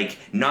is like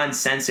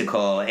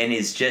nonsensical and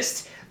is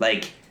just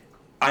like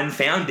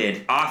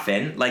unfounded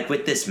often, like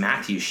with this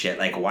Matthews shit.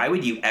 Like, why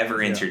would you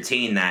ever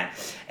entertain that?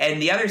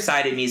 And the other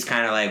side of me is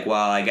kind of like,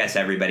 well, I guess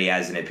everybody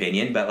has an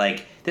opinion, but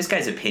like this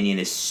guy's opinion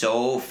is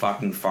so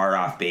fucking far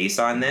off base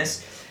on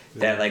this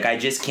that like I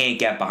just can't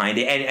get behind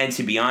it. And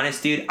to be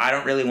honest, dude, I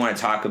don't really want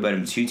to talk about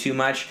him too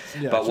much,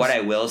 but what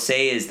I will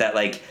say is that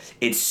like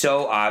it's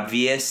so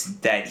obvious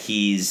that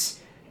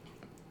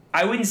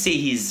I wouldn't say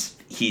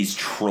he's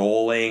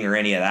trolling or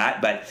any of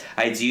that, but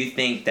I do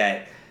think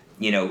that,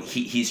 you know,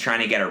 he's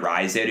trying to get a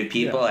rise out of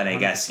people, and I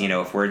guess, you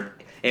know,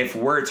 if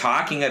we're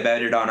talking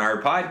about it on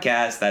our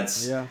podcast,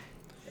 that's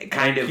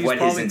kind of what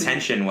his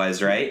intention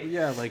was, right?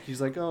 Yeah, like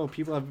he's like, oh,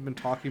 people haven't been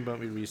talking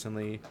about me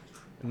recently.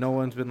 No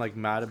one's been like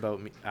mad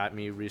at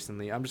me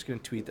recently. I'm just gonna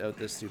tweet out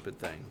this stupid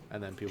thing,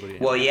 and then people.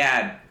 Well,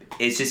 yeah,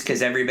 it's just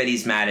because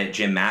everybody's mad at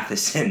Jim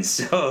Matheson,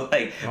 so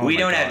like we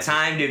don't have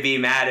time to be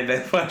mad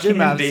about fucking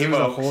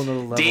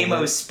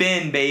Damo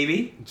spin,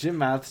 baby. Jim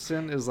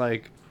Matheson is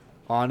like,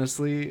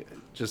 honestly,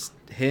 just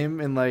him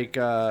and like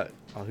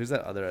who's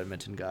that other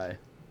Edmonton guy?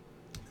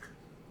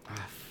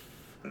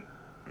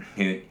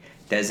 Who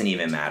doesn't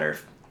even matter.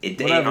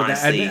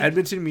 Honestly,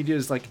 Edmonton media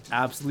is like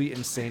absolutely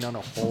insane on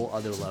a whole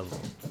other level.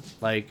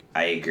 Like,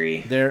 I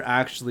agree. They're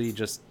actually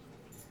just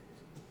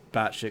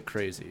batshit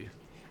crazy.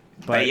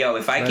 But yo,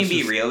 if I can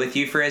be real with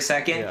you for a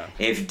second,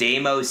 if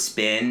Damo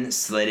Spin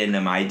slid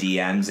into my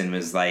DMs and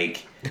was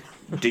like,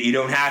 you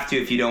don't have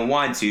to if you don't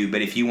want to,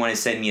 but if you want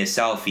to send me a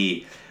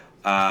selfie,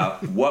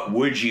 what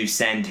would you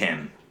send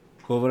him?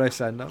 What would I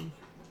send him?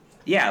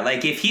 Yeah,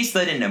 like if he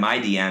slid into my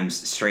DMs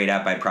straight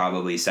up, I'd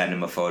probably send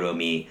him a photo of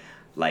me,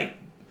 like,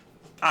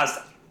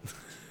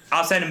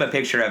 I'll send him a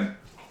picture of.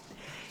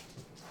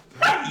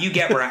 You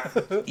get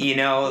where you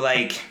know,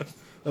 like,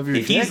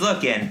 if he's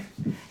looking,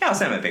 I'll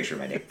send him a picture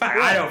of my dick. Fuck,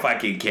 I don't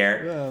fucking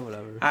care. Yeah,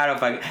 whatever. I don't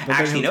fucking.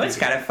 Actually, you know what's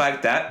kind of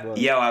fucked up? What?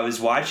 Yo, I was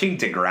watching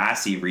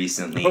Degrassi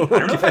recently. I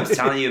don't know if I was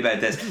telling you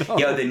about this. No.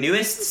 Yo, the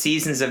newest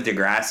seasons of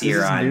Degrassi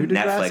are on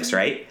Netflix,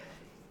 right?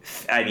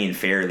 I mean,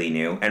 fairly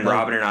new. And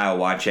Robin and I will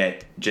watch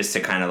it just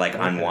to kind of like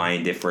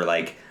unwind if we're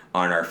like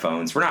on our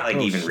phones. We're not like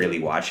even really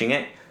watching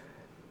it.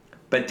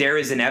 But there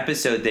is an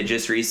episode that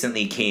just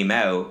recently came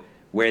out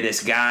where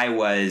this guy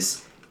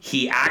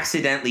he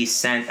accidentally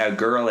sent a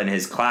girl in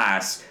his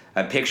class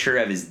a picture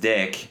of his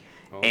dick,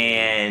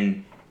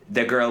 and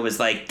the girl was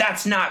like,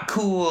 "That's not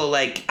cool.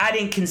 Like, I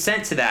didn't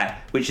consent to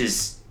that," which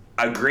is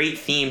a great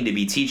theme to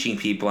be teaching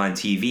people on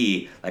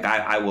TV. Like,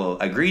 I will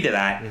agree to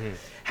that. Mm-hmm.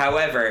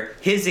 However,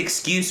 his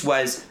excuse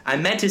was, I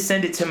meant to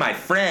send it to my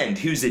friend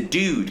who's a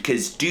dude,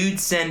 because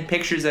dudes send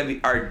pictures of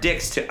our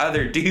dicks to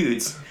other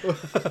dudes.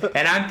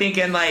 And I'm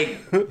thinking, like,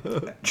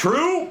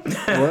 true?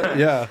 What?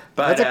 Yeah.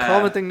 But, that's a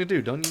common thing to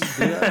do. Don't you do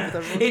that with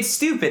everyone? It's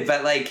stupid,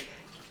 but, like,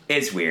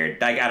 it's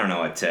weird. Like, I don't know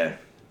what to...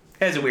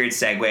 It was a weird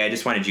segue. I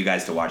just wanted you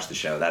guys to watch the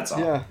show. That's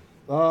all.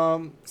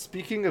 Yeah.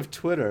 Speaking of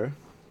Twitter...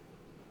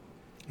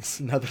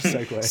 It's another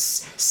segue.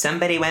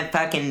 Somebody went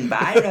fucking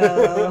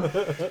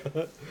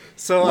viral.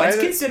 So what's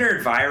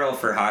considered viral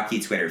for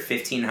hockey Twitter?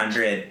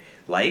 1,500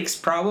 likes,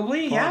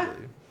 probably? Yeah.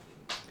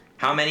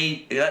 How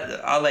many?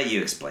 I'll let you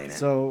explain it.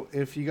 So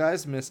if you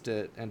guys missed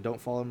it and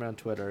don't follow me on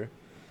Twitter,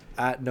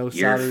 at no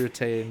salary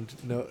retained,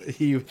 no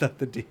he without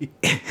the D.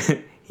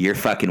 You're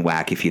fucking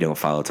whack if you don't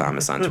follow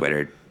Thomas on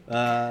Twitter.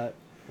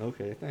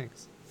 Okay,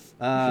 thanks.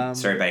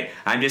 Sorry, buddy.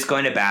 I'm just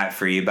going to bat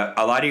for you, but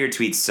a lot of your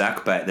tweets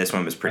suck, but this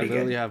one was pretty good. I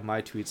literally have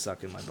my tweets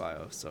suck in my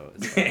bio, so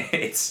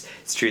it's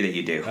true that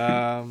you do.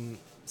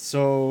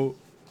 So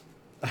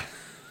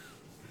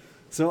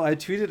I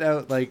tweeted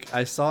out, like,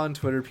 I saw on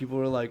Twitter people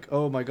were like,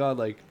 "Oh my god,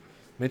 like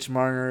Mitch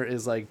Marner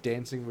is like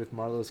dancing with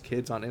Marlowe's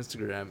kids on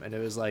Instagram," and it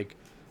was like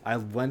I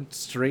went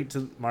straight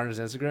to Marner's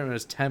Instagram and it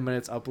was 10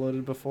 minutes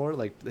uploaded before,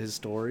 like, his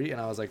story,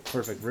 and I was like,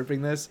 perfect,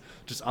 ripping this,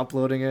 just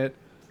uploading it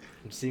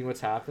and seeing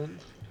what's happened.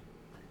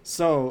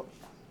 So,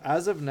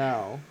 as of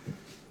now...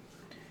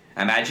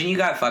 Imagine you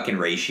got fucking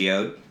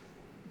ratioed.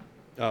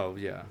 Oh,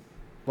 yeah.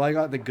 Well, I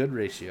got the good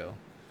ratio.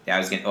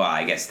 Yeah, well,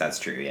 I guess that's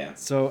true, yeah.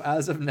 So,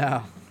 as of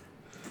now,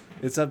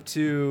 it's up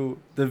to...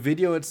 The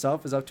video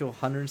itself is up to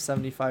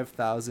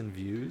 175,000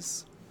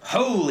 views.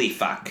 Holy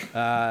fuck!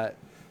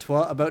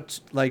 About,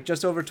 like,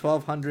 just over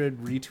 1,200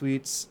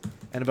 retweets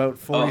and about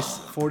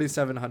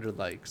 4,700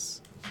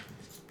 likes.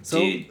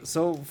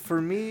 So,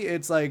 for me,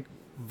 it's, like...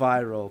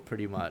 viral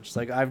pretty much.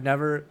 Like, I've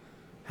never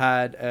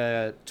had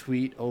a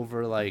tweet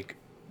over like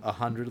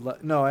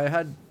 100 no, I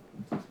had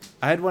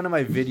one of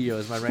my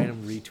videos, my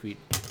random retweet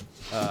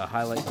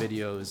highlight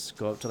videos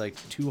go up to like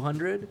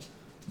 200,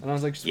 and I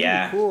was like,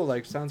 pretty cool,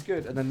 like, sounds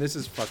good. And then this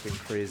is fucking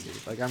crazy.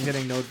 Like, I'm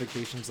getting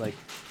notifications like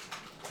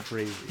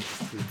crazy,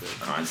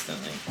 stupid,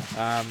 constantly.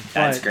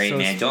 That's great,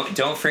 man.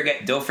 Don't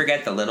forget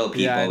the little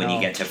people when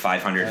you get to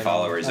 500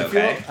 followers.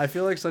 I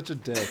feel like such a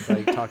dick,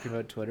 like, talking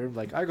about Twitter.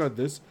 Like, I got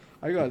this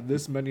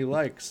many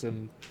likes,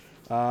 and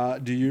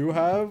do you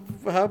have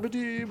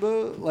many?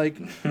 Like,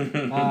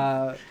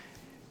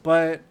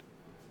 but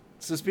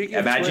so speaking.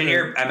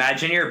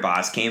 Imagine your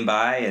boss came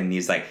by and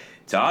he's like,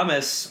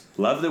 "Thomas,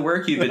 love the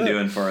work you've been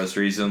doing for us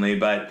recently,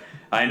 but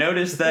I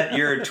noticed that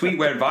your tweet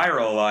went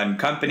viral on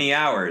company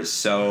hours,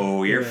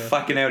 so you're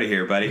fucking out of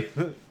here, buddy."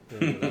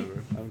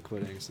 Whatever. I'm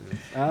quitting soon.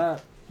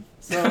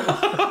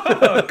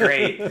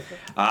 Great.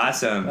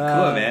 Awesome.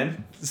 Cool,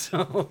 man.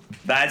 So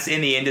that's in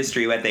the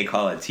industry what they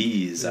call a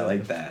tease. I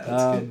like that.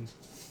 That's good.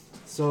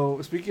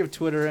 So speaking of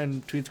Twitter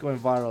and tweets going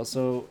viral,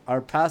 so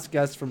our past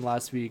guest from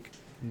last week,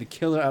 the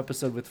killer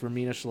episode with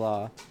Ramina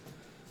Shlaw.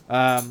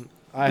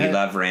 We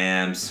love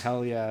Rams.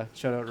 Hell yeah.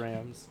 Shout out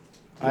Rams.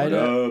 What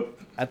up?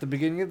 At the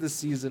beginning of the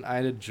season, I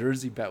had a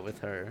jersey bet with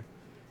her.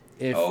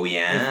 If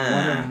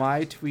one of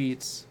my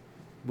tweets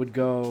would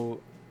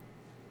go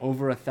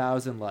over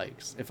 1,000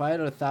 likes. If I had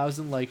a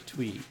 1,000 like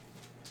tweet,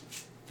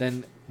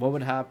 then what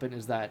would happen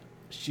is that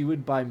she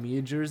would buy me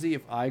a jersey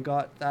if I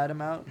got that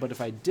amount, but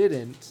if I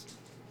didn't,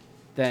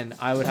 then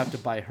I would have to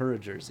buy her a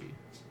jersey.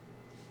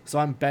 So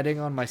I'm betting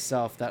on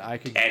myself that I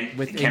could. And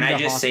can I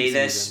just say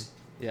this?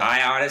 Yeah.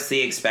 I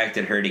honestly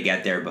expected her to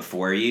get there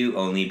before you,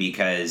 only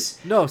because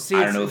I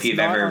don't know if you've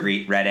ever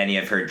read any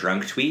of her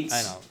drunk tweets.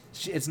 I know.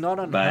 It's not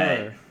on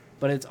her,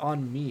 but it's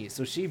on me.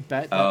 So she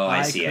bet that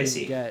I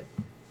couldn't get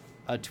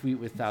a tweet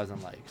with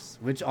 1,000 likes,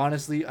 which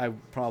honestly I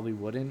probably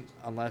wouldn't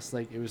unless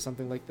like it was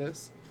something like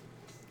this.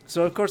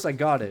 So of course I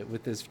got it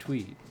with this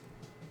tweet.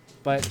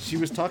 But she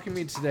was talking to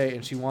me today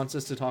and she wants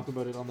us to talk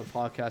about it on the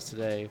podcast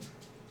today.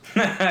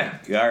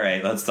 All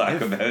right, let's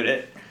talk about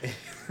it.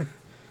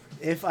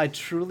 If I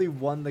truly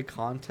won the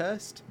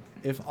contest,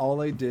 if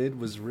all I did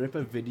was rip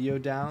a video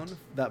down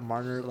that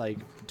Marner like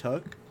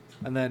took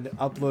and then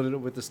uploaded it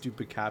with a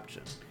stupid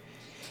caption.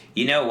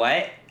 You know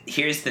what?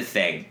 Here's the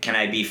thing. Can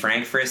I be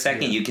frank for a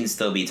second? Yeah. You can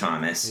still be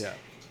Thomas. Yeah.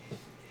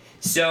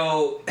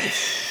 So,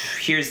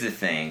 here's the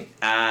thing.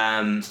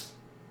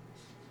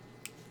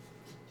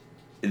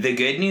 The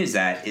good news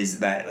is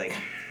that, like,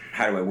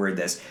 how do I word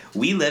this?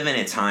 We live in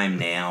a time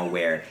now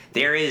where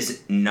there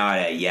is not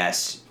a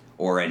yes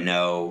or a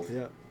no.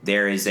 Yeah.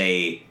 There is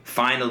a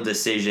final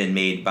decision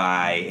made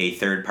by a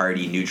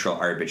third-party neutral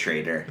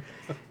arbitrator.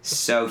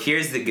 So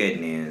here's the good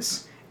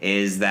news,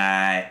 is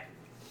that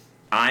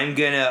I'm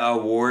going to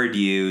award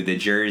you the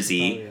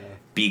jersey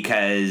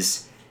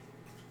because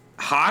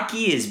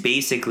hockey is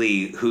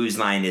basically whose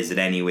line is it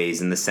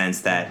anyways, in the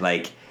sense that,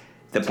 like,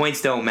 the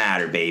points don't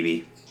matter,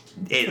 baby.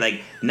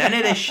 None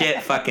of this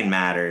shit fucking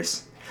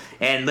matters.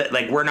 And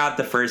like we're not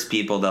the first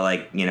people to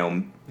like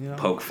Yeah.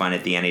 poke fun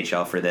at the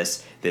NHL for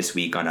this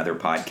week on other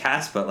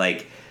podcasts, but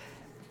like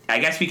I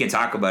guess we can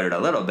talk about it a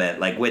little bit,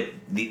 like with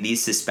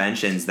these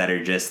suspensions that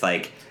are just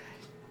like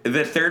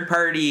the third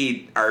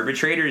party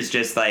arbitrators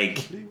just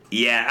like,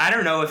 yeah, I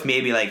don't know if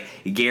maybe like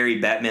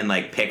Gary Bettman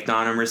like picked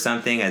on him or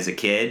something as a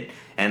kid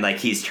and like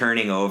he's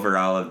turning over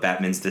all of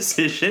Bettman's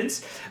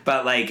decisions.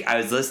 But like I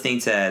was listening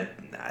to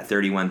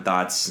 31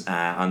 Thoughts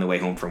on the way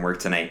home from work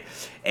tonight,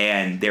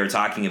 and they were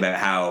talking about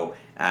how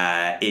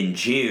in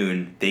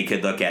June they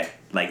could look at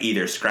like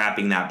either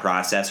scrapping that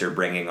process or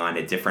bringing on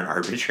a different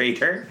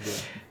arbitrator. Yeah.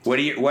 What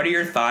are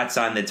your thoughts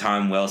on the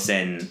Tom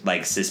Wilson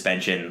like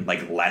suspension,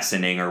 like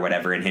lessening or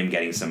whatever, and him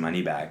getting some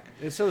money back?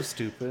 It's so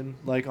stupid.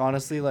 Like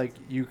honestly, like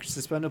you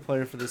suspend a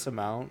player for this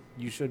amount,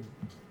 it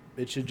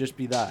should just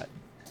be that.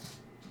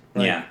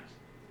 Like, yeah.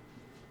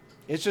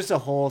 It's just a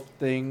whole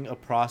thing, a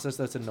process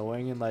that's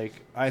annoying, and like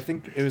I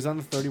think it was on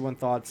the 31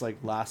 Thoughts like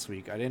last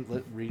week. I didn't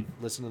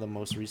listen to the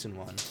most recent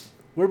one.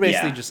 We're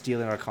basically just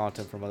stealing our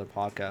content from other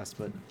podcasts,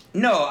 but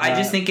no, I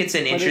just think it's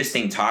an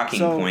interesting talking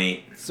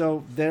point.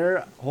 So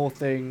their whole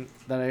thing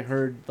that I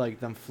heard like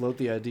them float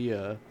the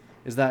idea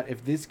is that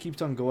if this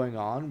keeps on going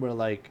on, where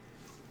like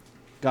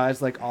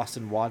guys like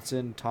Austin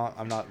Watson,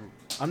 I'm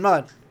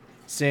not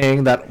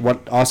saying that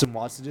what Austin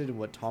Watson did and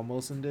what Tom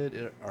Wilson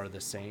did are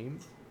the same.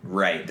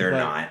 Right, they're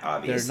not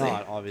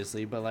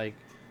obviously, but like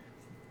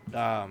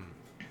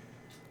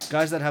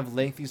guys that have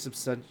lengthy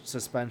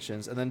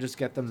suspensions and then just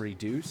get them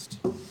reduced,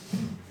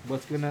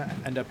 what's going to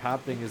end up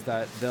happening is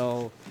that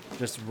they'll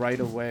just right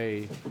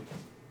away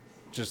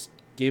just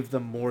give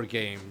them more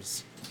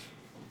games.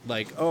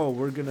 Like, oh,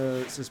 we're going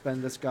to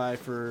suspend this guy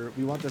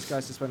we want this guy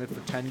suspended for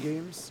 10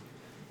 games.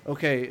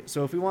 Okay,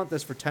 so if we want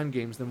this for 10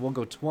 games, then we'll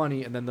go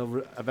 20, and then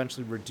they'll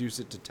eventually reduce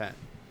it to 10.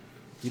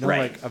 You know,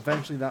 right. Like,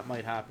 eventually that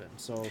might happen.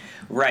 So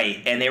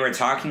right, and they were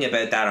talking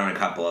about that on a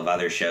couple of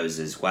other shows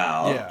as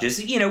well. Yeah.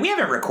 Just, we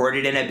haven't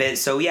recorded in a bit,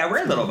 so yeah,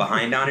 we're a little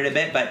behind on it a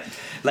bit, but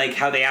like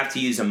how they have to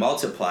use a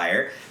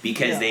multiplier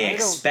because they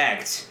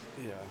expect...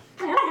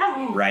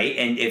 Yeah. Right?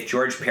 And if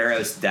George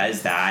Peros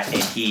does that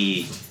and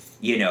he,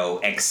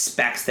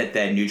 expects that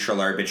the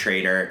neutral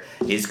arbitrator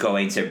is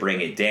going to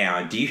bring it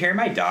down. Do you hear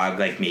my dog,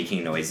 like,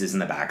 making noises in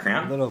the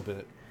background? A little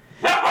bit.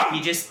 He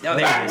just... Oh,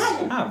 there it is.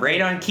 Oh,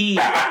 right on key.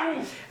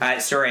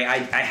 Sorry, I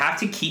have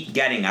to keep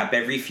getting up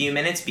every few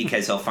minutes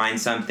because he'll find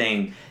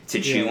something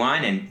to chew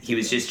on, and he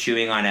was just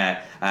chewing on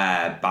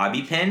a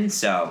bobby pin,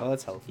 so... Oh,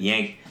 that's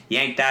healthy.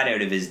 Yanked that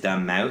out of his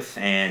dumb mouth,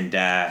 and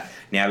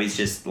now he's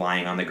just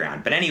lying on the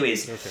ground. But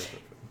anyways... Okay.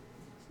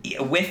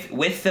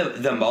 With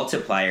the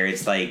multiplier,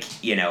 it's like,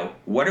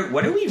 what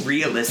are we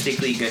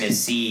realistically going to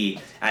see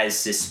as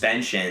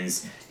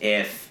suspensions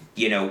if,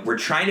 we're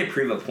trying to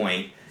prove a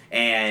point,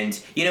 and,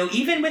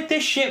 even with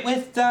this shit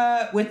with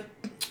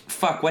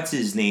what's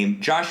his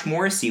name? Josh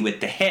Morrissey with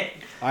the hit.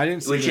 I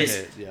didn't see the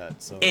hit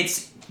yet, so.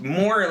 It's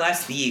more or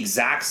less the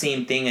exact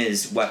same thing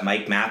as what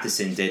Mike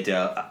Matheson did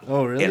to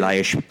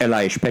Elias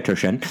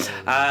Pettersson.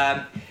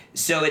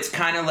 So it's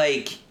kind of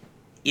like...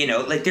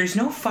 like there's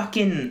no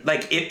fucking,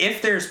 like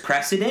if there's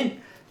precedent,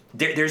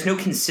 there's no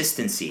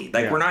consistency.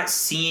 Like we're not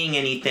seeing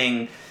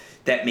anything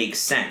that makes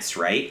sense,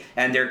 right?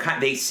 And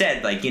they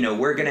said like,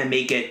 we're gonna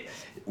make it,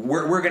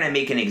 we're gonna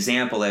make an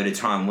example out of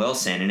Tom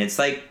Wilson, and it's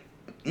like,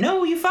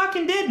 no, you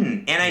fucking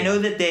didn't. And I know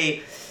that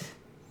the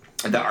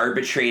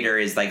arbitrator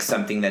is like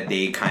something that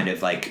they kind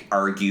of like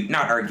but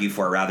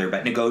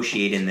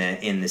negotiate in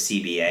the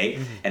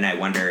CBA, and I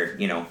wonder,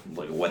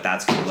 what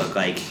that's gonna look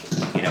like,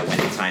 when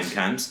the time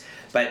comes.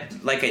 But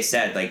like I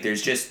said, like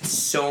there's just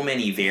so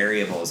many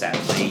variables at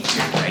play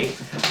here, right?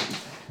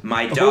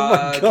 My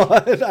dog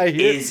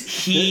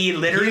he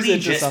literally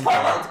just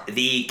pulled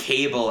the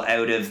cable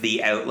out of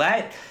the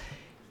outlet.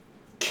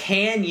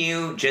 Can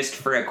you just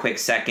for a quick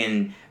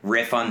second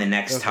riff on the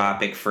next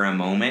topic for a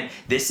moment?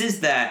 This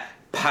is the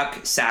Puck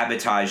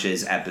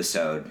Sabotages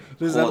episode.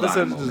 This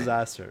episode is a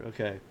disaster.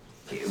 Okay.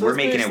 So we're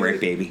making it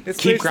work, baby.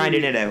 Keep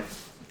grinding it out.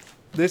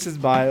 This is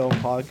my own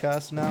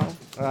podcast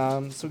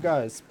now. So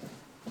guys,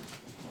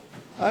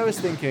 I was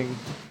thinking,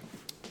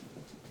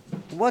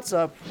 what's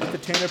up with the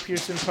Tanner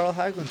Pearson Carl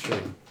Hagelin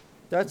trade?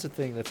 That's a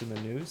thing that's in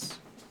the news.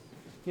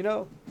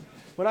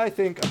 When I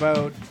think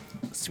about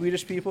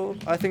Swedish people,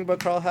 I think about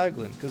Carl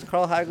Hagelin, because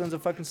Carl Hagelin's a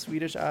fucking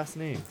Swedish ass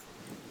name.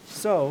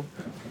 So,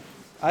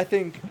 I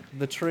think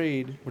the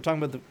trade, we're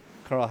talking about the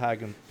Carl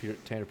Hagelin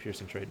Tanner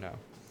Pearson trade now.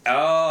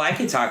 Oh, I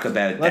can talk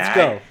about that. Let's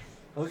go.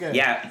 Okay.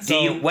 Yeah.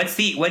 What's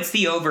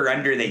the over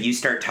under that you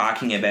start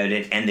talking about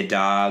it and the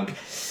dog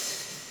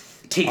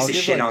takes a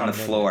shit on the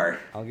floor?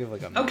 I'll give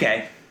like a minute.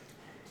 Okay.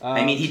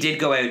 I mean, he did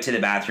go out to the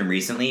bathroom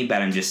recently,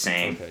 but I'm just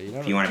saying,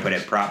 if you want to put a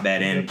prop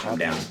bet in, I'm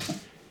down.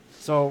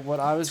 So what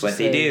I was That's what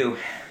they do.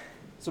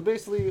 So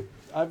basically,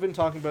 I've been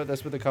talking about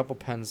this with a couple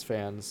Pens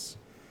fans,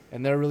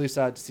 and they're really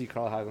sad to see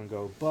Carl Hagelin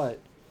go. But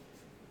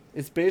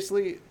it's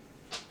basically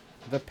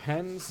the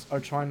Pens are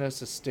trying to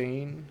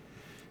sustain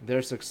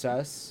their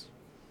success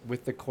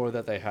with the core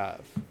that they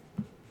have.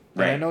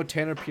 And I Right. know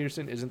Tanner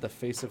Pearson isn't the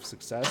face of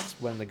success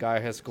when the guy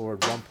has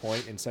scored 1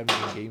 point in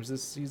 17 games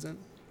this season.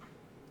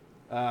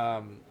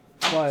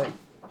 But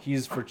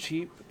he's for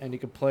cheap, and he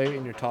could play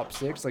in your top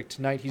 6. Like,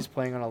 tonight he's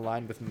playing on a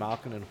line with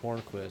Malkin and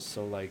Hornquist,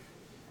 so, like,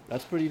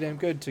 that's pretty damn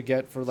good to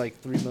get for,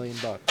 like, $3 million.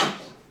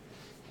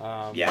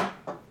 Yeah.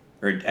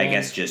 Or I and-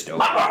 guess just over.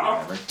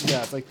 Whatever.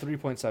 Yeah, it's like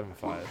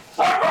 3.75.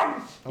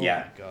 Oh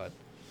Yeah. my god.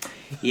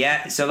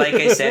 Yeah, so like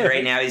I said,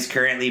 right now he's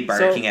currently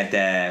barking at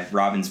the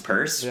Robin's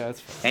purse. Yeah, that's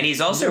fine. And he's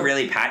also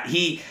really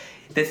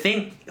the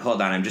thing, hold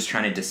on, I'm just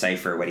trying to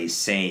decipher what he's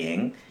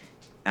saying.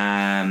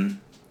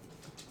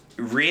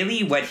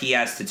 Really what he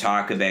has to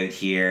talk about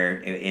here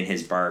in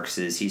his barks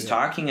is he's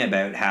talking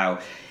about how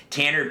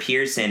Tanner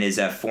Pearson is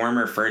a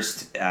former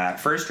first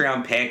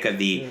round pick of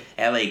the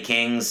LA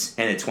Kings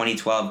in the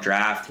 2012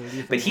 draft,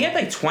 but he had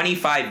like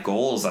 25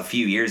 goals a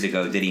few years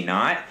ago, did he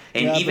not?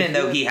 And Yeah, even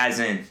but though he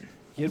hasn't.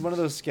 He had one of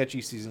those sketchy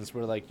seasons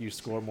where, like, you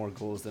score more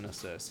goals than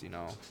assists, you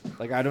know?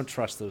 Like, I don't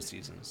trust those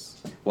seasons.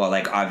 Well,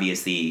 like,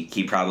 obviously,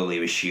 he probably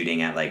was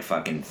shooting at, like,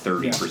 fucking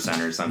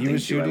 30% or something. He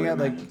was too, I shooting would at,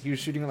 like,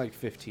 imagine.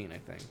 15, I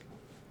think.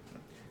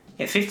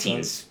 Yeah,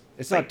 15's.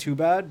 It's like, not too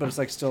bad, but it's,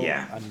 like, still,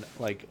 Yeah.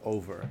 like,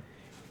 over. But,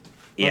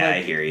 Yeah, like,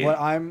 I hear you.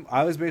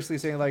 I was basically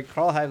saying, like,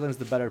 Carl Hagelin's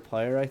the better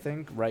player, I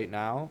think, right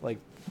now. Like,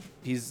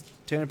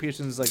 Tanner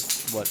Pearson's, like,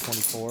 what,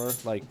 24?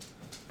 Like,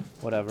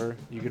 whatever.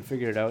 You could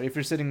figure it out. If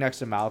you're sitting next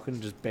to Malcolm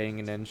just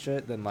banging in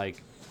shit, then,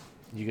 like,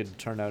 you could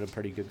turn out a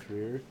pretty good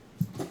career.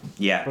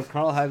 Yeah. But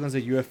Carl Hagelin's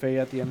a UFA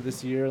at the end of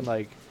this year, and,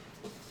 like,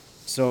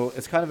 so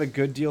it's kind of a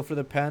good deal for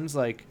the Pens.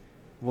 Like,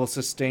 we'll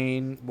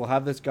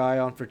have this guy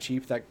on for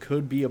cheap that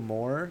could be a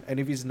more, and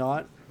if he's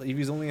not, if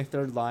he's only a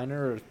third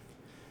liner,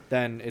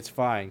 then it's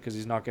fine because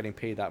he's not getting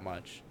paid that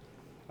much.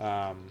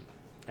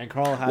 And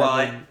Carl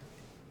Hagelin,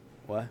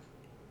 what?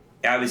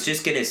 I was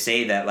just going to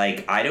say that,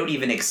 like, I don't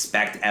even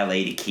expect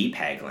LA to keep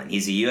Hagelin.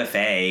 He's a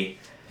UFA.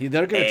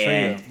 They're gonna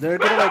trade him. They're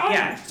gonna like.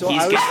 Yeah, So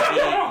he's I was, going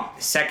to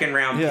be second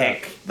round Yeah.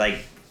 pick, like,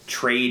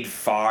 trade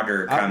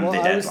fodder come the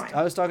deadline.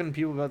 I was talking to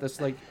people about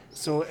this, like,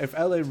 so if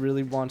LA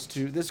really wants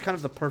to, this is kind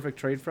of the perfect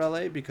trade for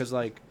LA because,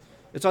 like,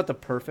 it's not the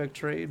perfect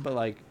trade, but,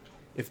 like,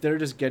 if they're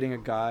just getting a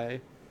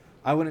guy,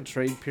 I wouldn't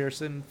trade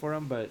Pearson for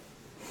him, but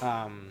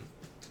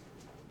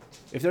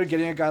if they're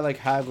getting a guy like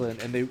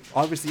Hagelin, and they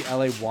obviously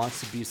LA wants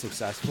to be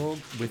successful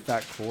with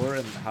that core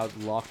and how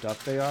locked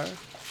up they are.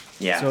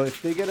 Yeah. So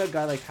if they get a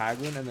guy like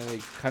Hagelin and then they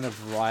kind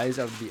of rise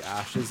out of the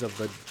ashes of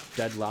the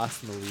dead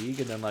last in the league,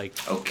 and then, like,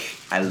 Okay.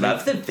 I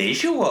love the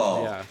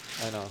visual. yeah,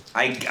 I know.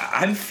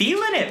 I'm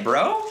feeling it,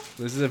 bro.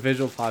 This is a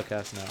visual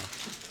podcast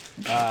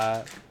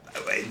now.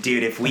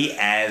 Dude, if we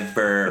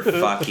ever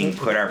fucking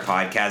put our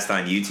podcast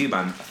on YouTube,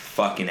 I'm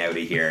fucking out of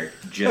here.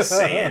 Just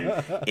saying.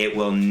 It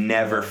will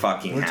never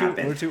fucking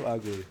happen. We're too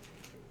ugly.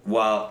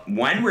 Well,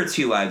 one, we're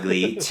too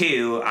ugly.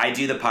 Two, I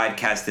do the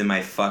podcast in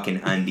my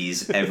fucking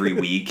undies every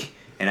week,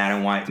 and I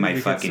don't want Dude, my we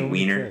get fucking so many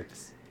wiener.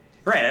 clicks.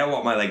 Right, I don't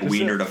want my, like, Just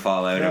wiener to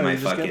fall out Yeah, of my you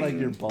just fucking... get, like,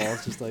 your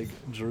balls just, like,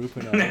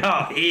 drooping out.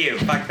 No, ew,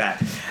 fuck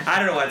that.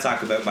 I don't want to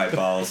talk about my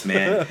balls,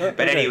 man. But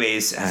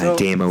anyways, So-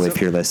 Damo, so-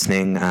 if you're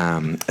listening,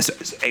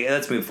 hey,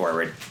 let's move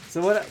forward. So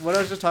what I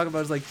was just talking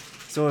about is, like,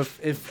 so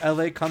if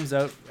LA comes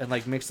out and,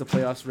 like, makes the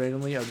playoffs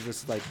randomly out of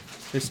this, like,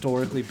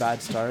 historically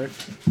bad start,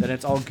 then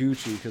it's all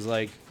Gucci because,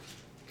 like,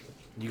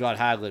 you got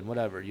Hagelin,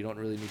 whatever. You don't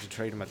really need to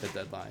trade him at the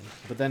deadline.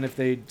 But then if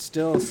they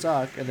still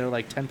suck and they're,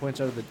 like, 10 points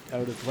out of the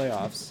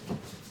playoffs,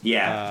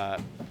 Yeah.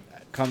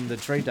 come the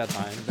trade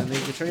deadline, then they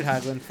could trade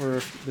Hagelin for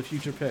the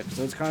future pick.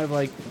 So it's kind of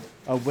like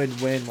a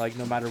win-win. Like,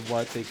 no matter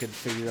what, they could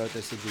figure out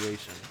the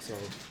situation. So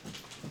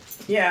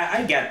Yeah,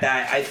 I get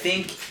that. I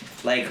think,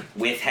 like,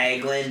 with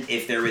Hagelin,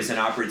 if there was an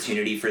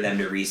opportunity for them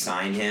to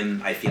re-sign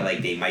him, I feel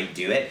like they might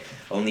do it.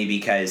 Only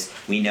because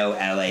we know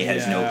LA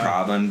has no Yeah.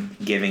 problem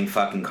giving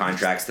fucking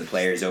contracts to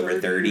players over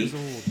 30. years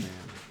old, man.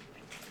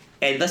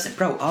 Hey, listen,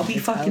 bro, I'll be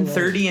It's fucking LA.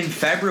 30 in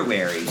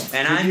February,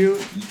 and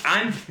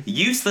I'm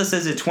useless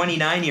as a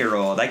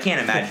 29-year-old. I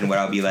can't imagine what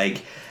I'll be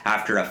like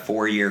after a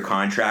 4-year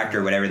contract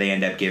or whatever they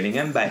end up giving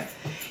him. But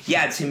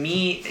yeah, to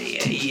me,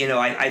 you know,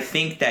 I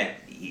think that,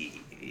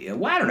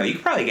 well, I don't know. You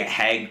could probably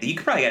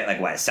get like,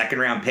 what, a second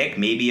round pick,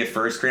 maybe a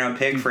first round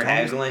pick for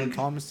Hagelin.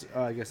 Thomas,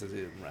 I guess it's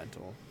a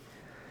rental.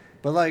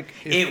 But, like,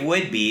 It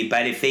would be,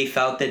 but if they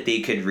felt that they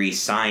could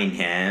re-sign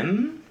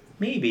him,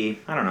 maybe,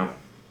 I don't know.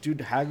 dude,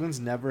 Hagelin's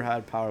never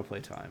had power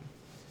play time.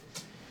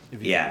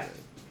 If you Yeah. think of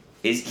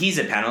it. He's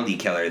a penalty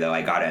killer, though.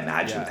 I gotta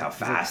imagine Yeah, with how he's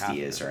like fast he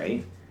half is, that.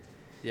 right?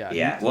 Yeah.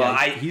 Yeah, well,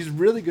 he's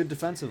really good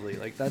defensively.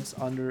 Like, that's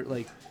under,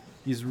 like,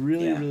 he's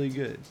really, Yeah. really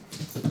good.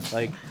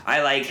 Like,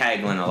 I like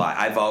Hagelin a lot.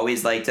 I've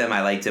always liked him.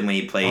 I liked him when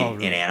he played Oh,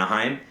 really? in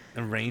Anaheim.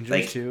 and Rangers,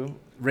 Like, too.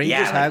 Rangers,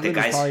 yeah, like, the Hagelin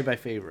guys- is probably my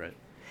favorite.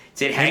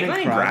 Did Him Hagelin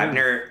and and Grabner?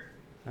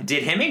 Grabner?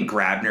 Did him and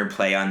Grabner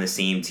play on the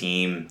same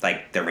team,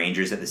 like the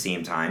Rangers, at the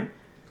same time?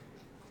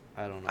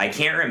 I don't know. I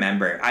can't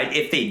remember.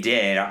 If they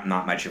did, I'm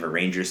not much of a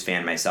Rangers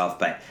fan myself,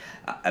 but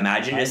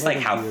imagine I just have like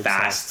a how weird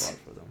fast soft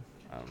spot for them.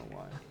 I don't know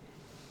why.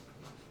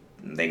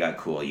 they got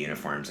cool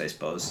uniforms, I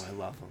suppose. Oh, I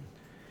love them.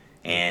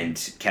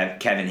 And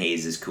Kevin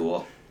Hayes is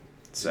cool.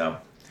 So,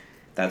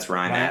 That's where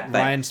I'm at. But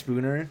Ryan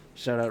Spooner,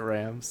 shout out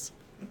Rams.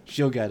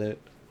 She'll get it.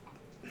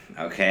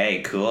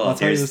 okay, cool. I'll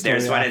tell you the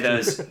There's story one of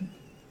after. those.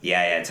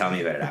 Yeah. Tell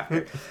me about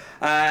it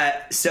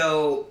after.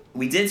 So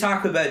we did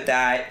talk about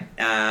that.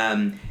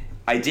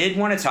 I did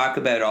want to talk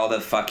about all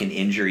the fucking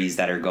injuries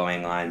that are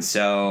going on.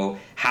 So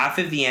half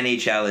of the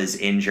NHL is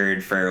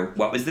injured for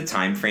what was the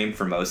time frame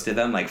for most of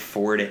them? Like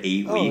 4 to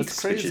 8 Oh, weeks,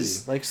 it's crazy. which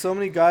is Like so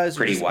many guys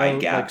pretty are just wide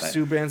out, gap, Like but-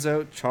 Subban's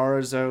out,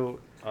 Chara's out.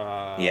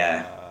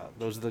 Yeah.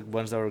 Those are the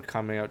ones that were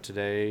coming out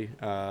today.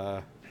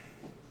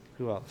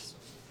 Who else?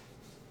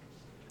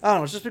 I don't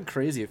know. It's just been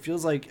crazy. It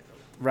feels like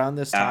around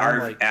this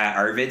time,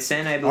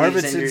 Arvidsson, I believe,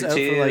 is Arvidsson's injured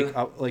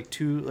out too. for like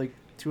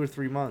 2 or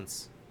 3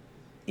 months.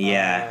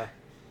 Yeah.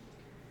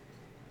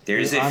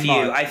 There's a I'm few.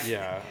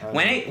 not-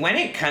 When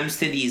it comes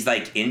to these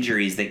like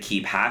injuries that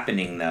keep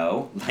happening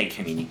though, like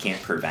I mean you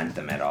can't prevent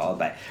them at all.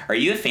 But are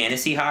you a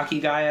fantasy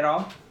hockey guy at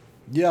all?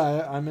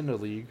 Yeah, I'm in the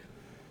league.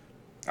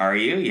 Are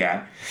you?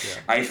 Yeah. Yeah.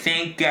 I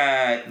think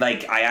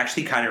like I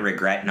actually kind of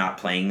regret not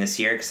playing this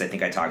year because I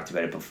think I talked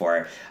about it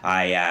before.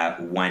 I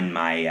won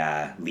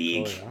my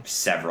league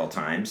several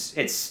times.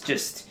 It's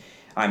just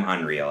I'm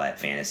unreal at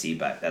fantasy,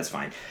 but that's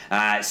fine.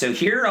 So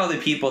here are all the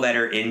people that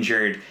are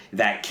injured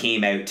that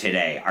came out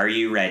today. Are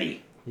you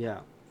ready? Yeah.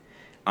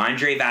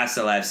 Andrei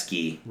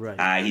Vasilevsky.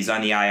 Right. He's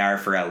on the IR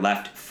for a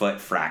left foot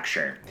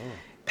fracture.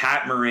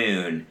 Pat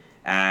Maroon.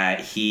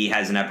 He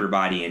has an upper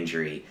body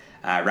injury.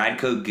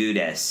 Radko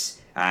Gudas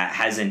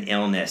has an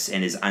illness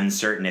and is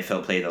uncertain if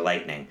he'll play the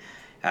Lightning.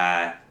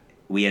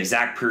 We have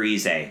Zach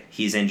Parise.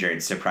 He's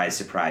injured. Surprise,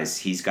 surprise.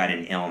 He's got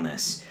an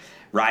illness.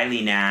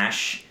 Riley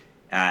Nash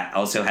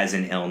also has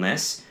an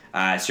illness.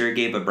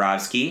 Sergei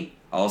Bobrovsky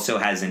also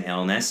has an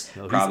illness,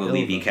 No, he's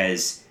probably ill, though.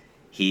 because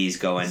he's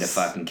going to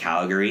fucking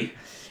Calgary.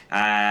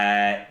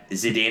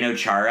 Zdeno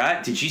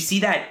Chara. Did you see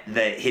that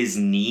his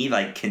knee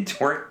like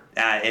contort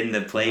in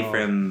the play No.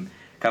 from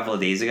a couple of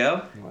days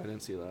ago? No, I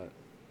didn't see that.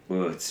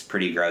 Ooh, it's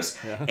pretty gross.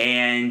 Yeah.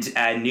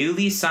 And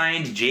newly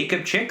signed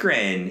Jacob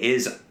Chychrun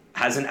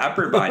has an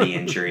upper body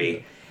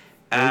injury.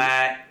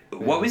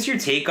 What was your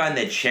take on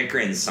the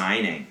Chychrun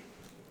signing?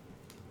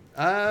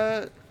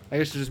 I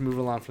guess to just move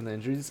along from the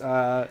injuries.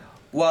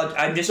 Well,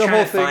 I'm just The trying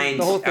whole to thing. find.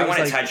 The whole thing I want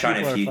to is, like, touch on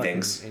people a are few fucking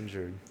things,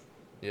 Injured.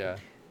 Yeah.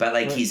 but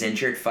like But- he's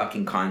injured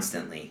fucking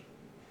constantly.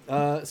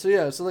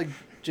 So like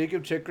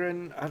Jacob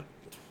Chychrun,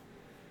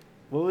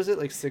 what was it,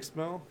 like 6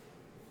 mil?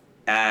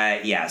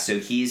 Yeah, so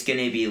he's going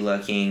to be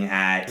looking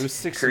at It was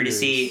 6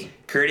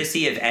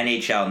 courtesy of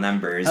NHL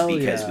numbers Hell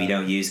because yeah. we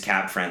don't use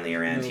cap friendly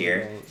around No,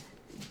 here. no.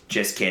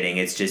 Just kidding.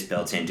 It's just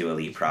built into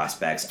elite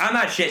prospects. I'm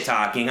not shit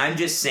talking. I'm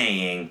just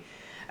saying.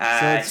 So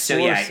it's so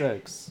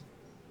 4.6.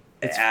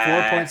 It's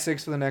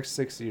 4.6 for the next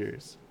 6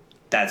 years.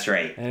 That's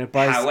right. And it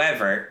buys-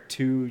 However,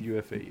 2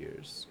 UFA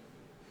years.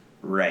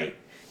 right,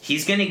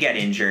 he's going to get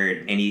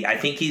injured, and I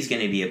think he's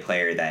going to be a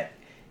player that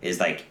is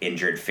like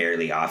injured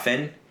fairly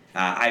often.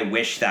 I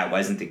wish that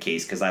wasn't the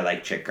case because I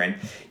like Chychrun.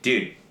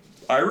 Dude,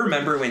 I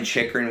remember when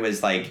Chychrun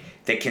was like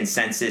the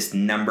consensus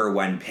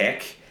 #1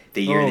 pick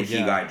the year that he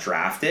got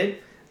drafted.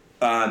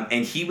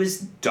 And he was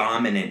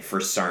dominant for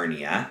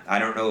Sarnia. I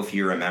don't know if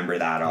you remember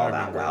that all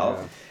that well.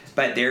 Yeah.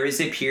 But there was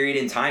a period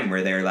in time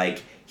where they're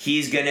like,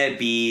 he's going to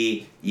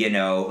be,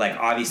 like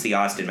obviously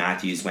Austin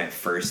Matthews went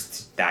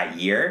first that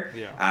year.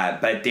 Yeah.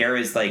 But there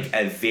was like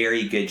a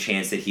very good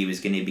chance that he was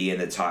going to be in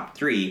the top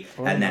 3.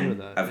 Oh, I And then,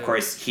 remember that, of yeah.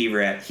 course,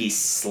 he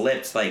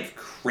slipped like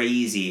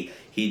crazy.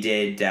 He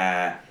did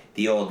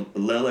the old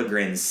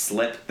Liljegren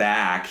slip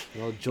back.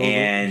 Well,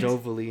 and Joe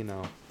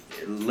Velino.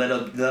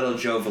 little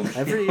Joe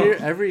Velino.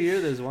 Every year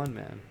there's one,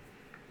 man.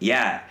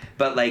 Yeah,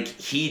 but like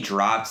he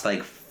drops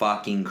like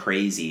fucking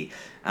crazy,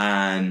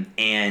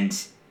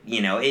 and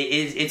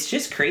it's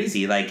just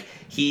crazy. Like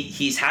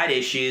he's had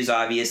issues.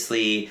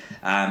 Obviously,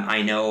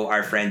 I know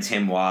our friend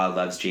Tim Waugh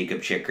loves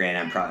Jacob Chychrun.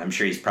 I'm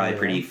sure he's probably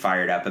pretty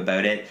fired up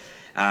about it,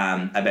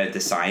 about the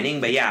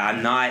signing. But yeah,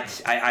 I'm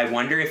not. I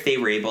wonder if they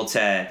were able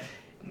to.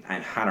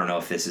 I don't know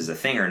if this is a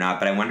thing or not,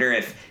 but I wonder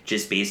if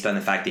just based on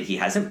the fact that he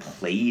hasn't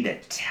played a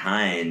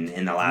ton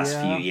in the last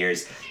few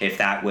years, if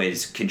that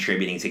was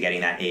contributing to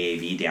getting that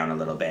AAV down a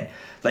little bit.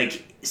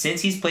 Like,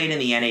 since he's played in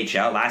the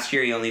NHL, last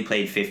year he only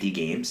played 50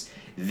 games.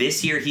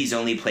 This year he's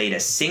only played a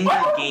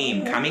single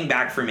game coming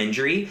back from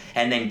injury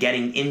and then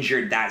getting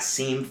injured that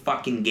same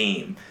fucking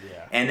game.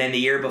 Yeah. And then the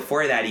year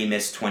before that he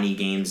missed 20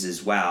 games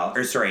as well.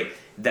 Or sorry,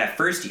 that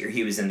first year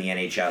he was in the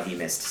NHL he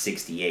missed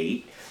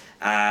 68.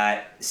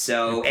 And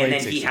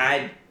then he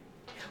had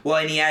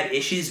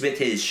issues with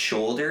his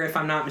shoulder, if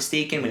I'm not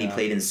mistaken, when he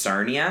played in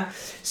Sarnia.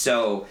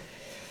 So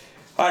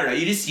I don't know.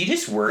 You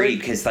just worry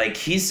because like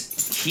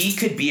he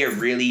could be a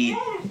really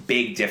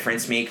big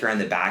difference maker on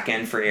the back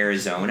end for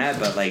Arizona,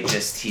 but like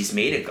just he's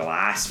made of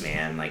glass,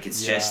 man. Like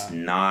it's just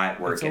not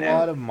working It's a out.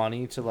 lot of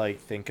money to like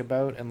think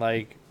about, and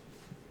like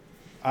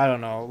I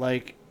don't know,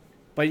 like,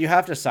 but you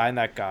have to sign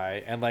that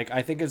guy, and like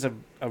I think it's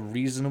a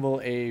reasonable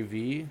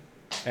AAV.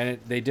 And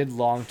they did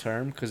long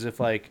term because if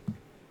like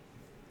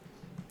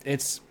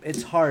it's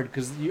hard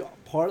because you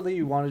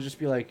want to just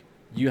be like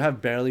you have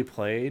barely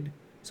played,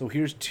 so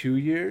here's 2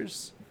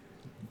 years,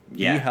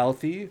 be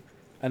healthy,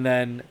 and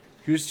then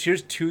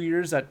here's 2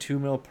 years at $2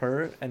 million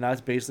per, and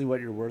that's basically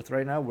what you're worth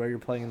right now, where you're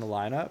playing in the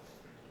lineup.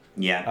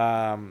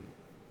 Yeah.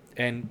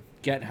 And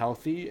get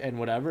healthy and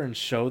whatever, and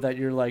show that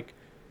you're like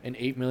an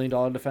 $8 million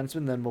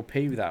defenseman, then we'll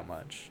pay you that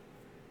much.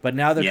 But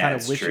now they're kind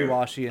of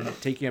wishy-washy and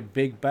taking a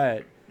big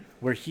bet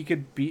where he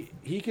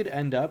could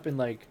end up in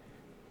like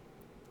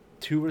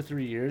 2 or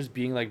 3 years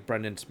being like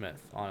Brendan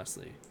Smith,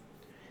 honestly.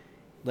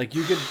 Like,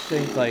 you could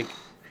think like,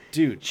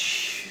 dude,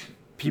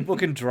 people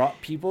can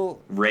drop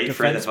people right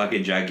for the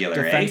fucking jugular.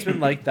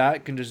 Defensemen like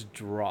that can just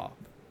drop.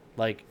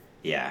 Like,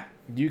 yeah,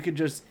 you could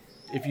just,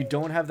 if you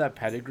don't have that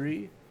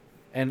pedigree,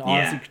 and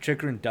honestly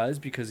Chychrun does,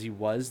 because he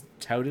was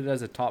touted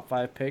as a top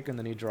 5 pick and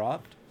then he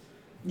dropped.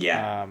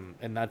 Yeah.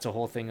 And that's a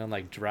whole thing on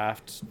like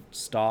draft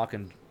stock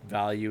and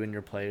value in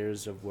your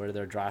players of where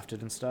they're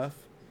drafted and stuff.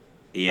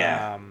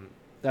 Yeah.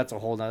 That's a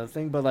whole nother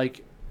thing, but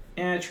like,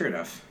 yeah, true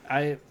enough.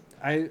 I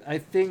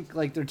think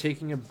like they're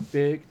taking a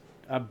bit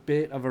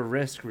of a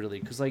risk, really,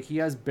 because like he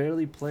has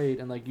barely played,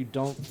 and like you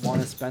don't want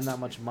to spend that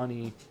much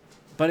money,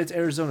 but it's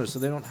Arizona, so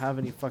they don't have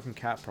any fucking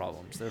cap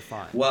problems. They're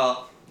fine.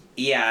 Well,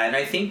 yeah, and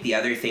I think the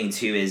other thing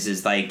too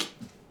is like,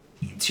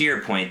 to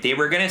your point, they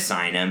were gonna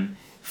sign him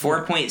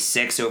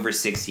 4.6 over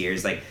 6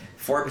 years, like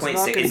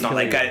 4.6. It's not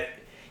like a.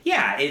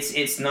 Yeah,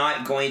 it's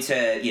not going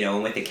to, you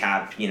know, with the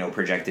cap, you know,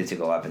 projected to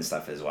go up and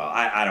stuff as well.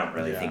 I don't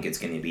really think it's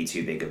going to be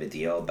too big of a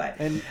deal,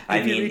 but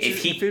I mean,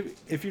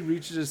 if he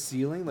reaches his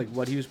ceiling, like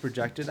what he was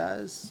projected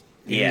as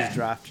in his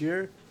draft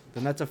year,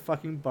 then that's a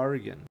fucking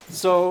bargain.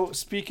 So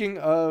speaking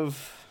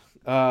of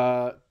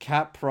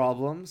cap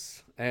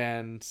problems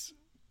and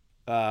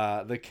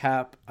the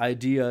cap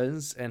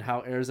ideas and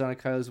how Arizona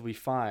Coyotes will be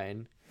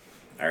fine.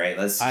 All right,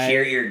 let's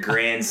hear your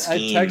grand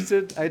scheme. I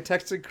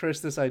texted Chris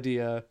this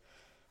idea.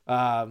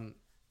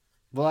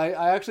 Well,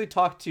 I actually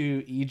talked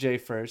to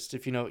EJ first,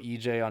 if you know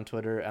EJ on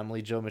Twitter,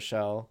 Emily Jo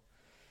Michelle,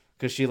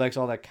 because she likes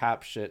all that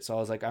cap shit. So I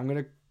was like, I'm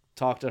going to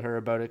talk to her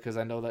about it because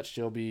I know that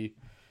she'll be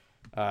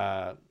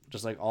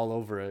just like all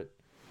over it.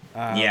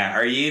 Yeah,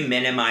 are you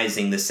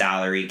minimizing the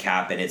salary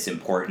cap and its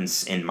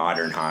importance in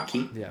modern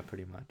hockey? Yeah,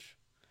 pretty much.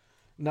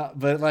 No,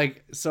 but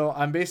like, so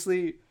I'm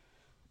basically,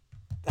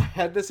 I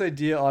had this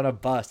idea on a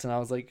bus, and I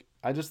was like,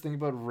 I just think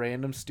about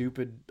random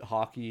stupid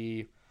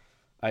hockey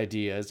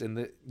ideas, and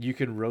that you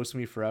can roast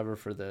me forever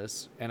for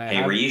this.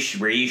 And were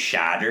you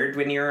shattered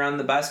when you were on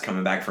the bus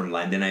coming back from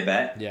London? I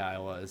bet. Yeah, I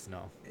was.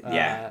 No.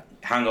 Yeah,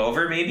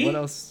 hungover maybe. What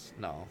else?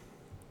 No.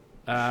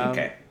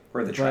 Okay,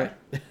 worth a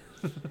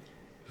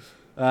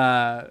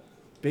try.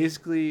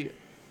 Basically,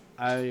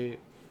 I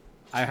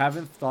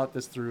haven't thought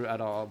this through at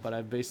all, but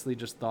I basically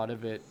just thought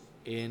of it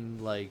in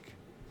like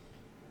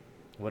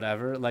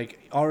whatever. Like,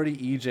 already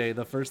EJ,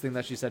 the first thing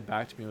that she said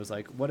back to me was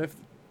like, what if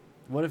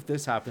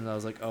this happened? And I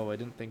was like, oh, I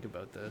didn't think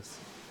about this.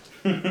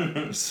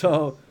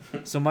 so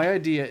my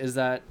idea is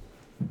that,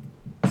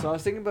 so I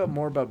was thinking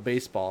more about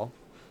baseball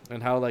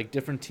and how like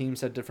different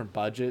teams had different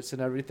budgets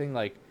and everything.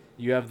 Like,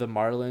 you have the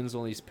Marlins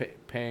only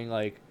paying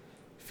like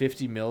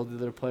 $50 million to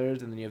their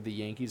players, and then you have the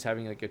Yankees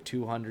having like a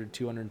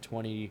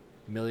 $220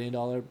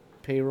 million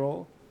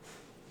payroll.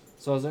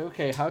 So I was like,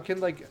 okay, how can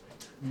like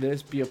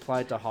this be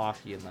applied to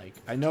hockey? And like,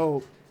 I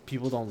know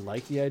people don't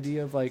like the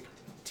idea of like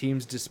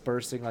teams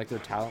dispersing like their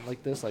talent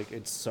like this. Like,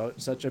 it's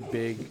such a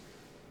big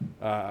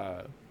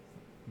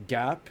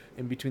gap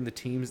in between the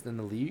teams in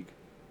the league,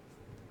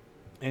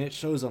 and it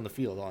shows on the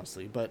field,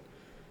 honestly. But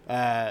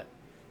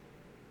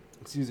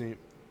excuse me.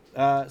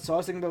 So I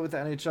was thinking about with the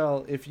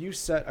NHL, if you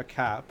set a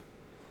cap,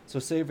 so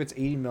say if it's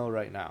 80 mil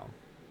right now,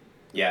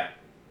 yeah,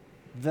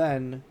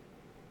 then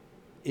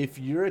if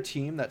you're a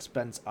team that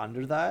spends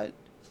under that,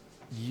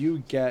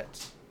 you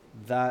get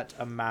that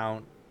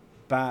amount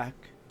back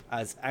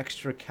as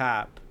extra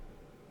cap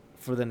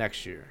for the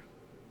next year.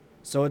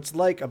 So it's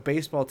like a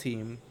baseball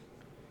team.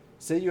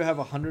 Say you have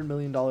 $100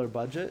 million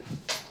budget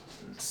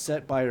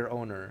set by your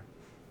owner,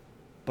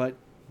 but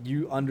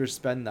you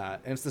underspend that.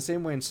 And it's the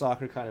same way in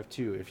soccer kind of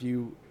too. If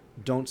you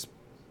don't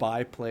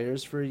buy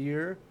players for a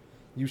year,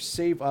 you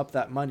save up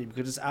that money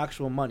because it's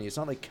actual money. It's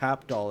not like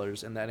cap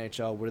dollars in the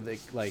NHL where they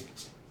like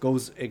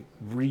it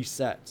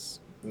resets.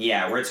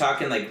 Yeah, we're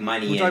talking like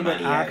money. We're talking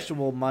about money,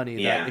 actual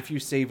money that if you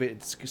save it,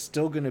 it's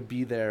still going to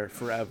be there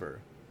forever.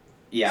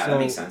 Yeah, that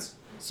makes sense.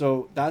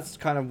 So that's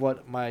kind of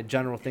what my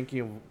general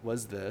thinking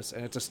was this,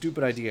 and it's a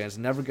stupid idea. It's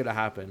never going to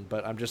happen,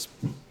 but I'm just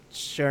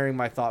sharing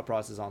my thought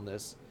process on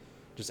this,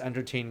 just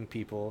entertaining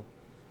people.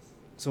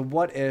 So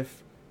what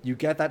if you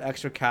get that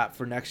extra cap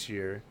for next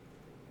year?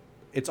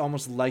 It's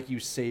almost like you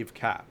save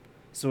cap.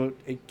 So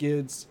it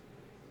gives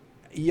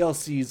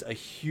ELCs a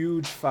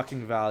huge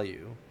fucking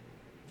value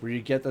where you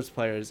get those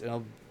players, and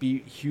it'll be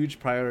huge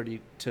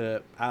priority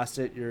to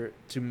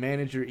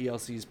manage your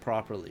ELCs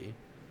properly,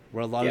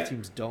 where a lot of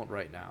teams don't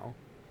right now.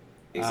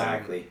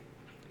 Exactly.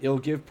 It'll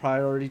give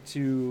priority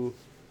to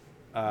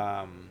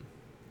some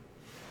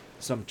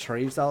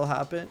trades that'll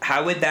happen.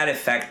 How would that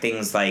affect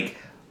things like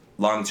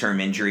long-term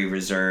injury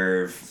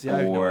reserve? See,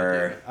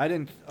 I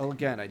didn't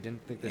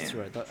think this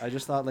through. I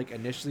just thought like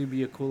initially it'd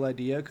be a cool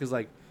idea because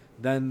like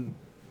then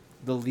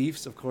the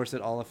Leafs, of course,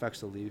 it all affects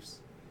the Leafs.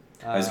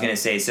 I was gonna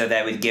say, so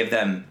that would give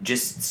them,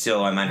 just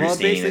so I'm Well,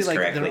 understanding basically, this like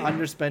correctly. they're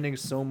underspending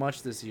so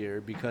much this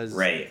year because,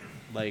 Right.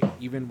 like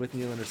even with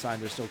Nylander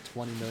signed, they're still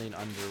 20 million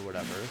under or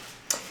whatever.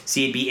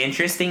 See, it'd be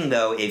interesting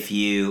though if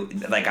you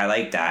like. I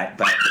like that,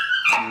 but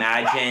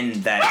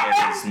imagine that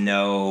there was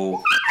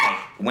no like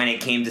when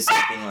it came to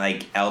something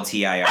like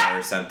LTIR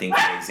or something,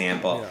 for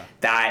example, Yeah.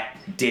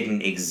 that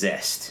didn't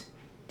exist.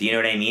 Do you know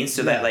what I mean?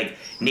 So Yeah. that like Well,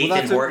 Nathan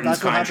that's what Horton's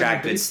happened in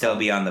contract would baseball. still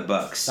be on the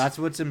books. That's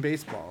what's in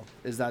baseball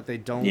is that they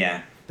don't.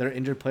 Yeah. Their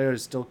injured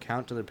players still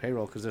count to their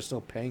payroll because they're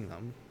still paying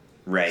them.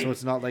 Right. So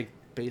it's not like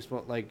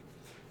baseball. Like,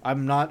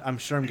 I'm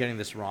sure I'm getting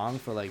this wrong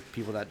for like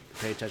people that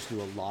pay attention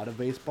to a lot of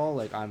baseball.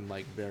 Like I'm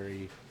like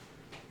very,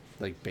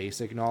 like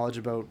basic knowledge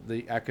about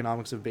the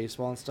economics of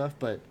baseball and stuff.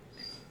 But,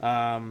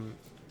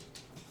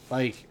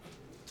 like,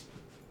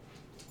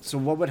 so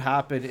what would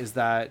happen is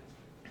that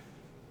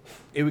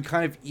it would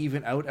kind of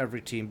even out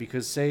every team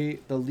because say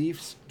the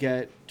Leafs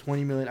get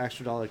 $20 million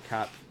extra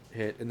cap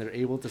hit and they're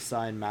able to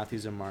sign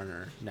Matthews and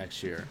Marner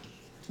next year.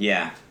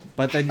 Yeah.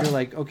 But then you're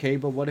like, okay,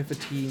 but what if a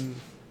team,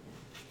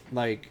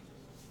 like,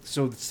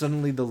 so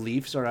suddenly the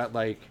Leafs are at,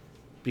 like,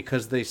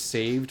 because they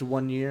saved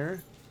 1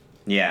 year,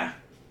 Yeah.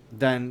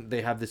 then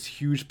they have this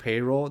huge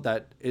payroll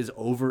that is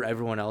over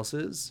everyone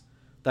else's.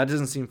 That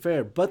doesn't seem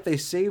fair. But they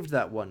saved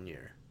that 1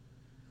 year.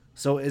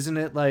 So isn't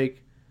it,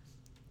 like,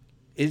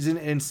 isn't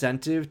it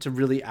incentive to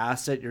really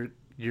asset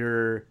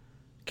your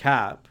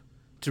cap,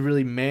 to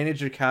really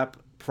manage your cap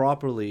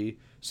properly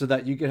so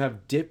that you could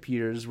have dip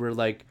years where,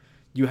 like,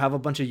 you have a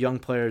bunch of young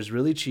players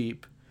really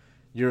cheap,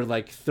 you're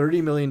like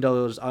 $30 million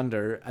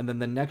under, and then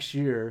the next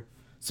year,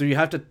 so you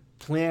have to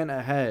plan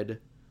ahead,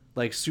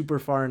 like super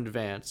far in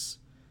advance.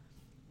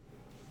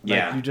 Like,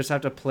 Yeah. you just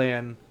have to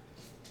plan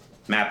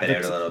Map it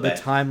out a little the bit.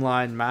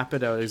 timeline, map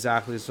it out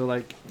exactly. So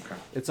like, Okay.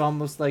 it's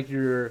almost like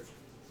you're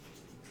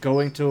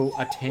going to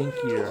a tank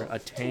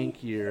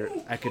year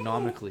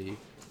economically,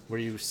 where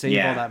you save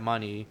Yeah. all that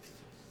money,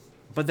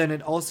 but then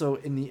it also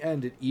in the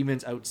end it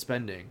evens out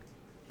spending,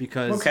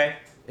 because Okay.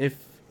 if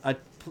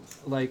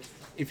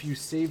you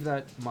save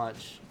that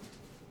much,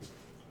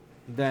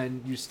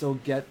 then you still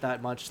get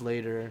that much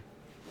later,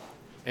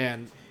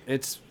 and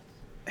it's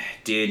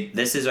Dude,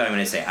 this is what I'm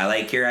gonna say. I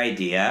like your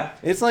idea.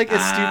 like a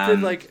stupid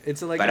Um, like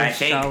it's like But a I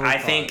think shower I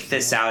thought, think you the know?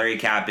 salary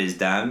cap is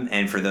dumb,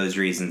 and for those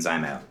reasons,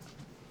 I'm out.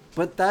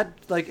 But that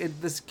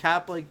this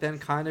cap like then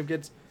kind of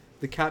gets,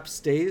 the cap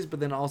stays, but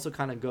then also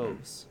kind of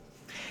goes.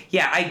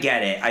 Yeah, I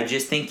get it. I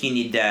just think you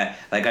need to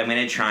like. I'm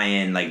gonna try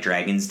and like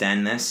Dragon's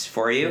Den this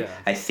for you. Yeah.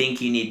 I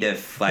think you need to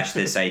flesh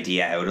this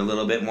idea out a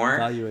little bit more.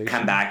 Valuation.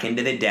 Come back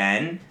into the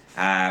den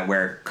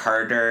where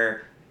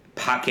Carter,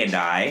 Puck, and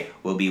I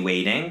will be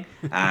waiting,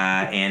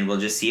 and we'll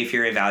just see if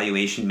your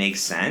evaluation makes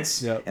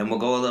sense, Yep. and we'll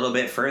go a little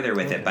bit further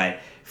with it. But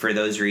for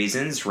those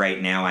reasons,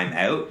 right now I'm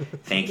out.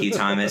 Thank you,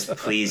 Thomas.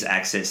 Please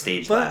exit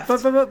stage left.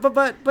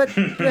 But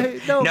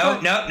hey, no,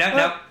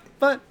 No.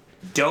 but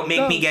Don't make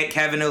No. me get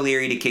Kevin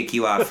O'Leary to kick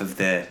you off of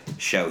the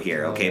show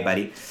here, okay, yeah.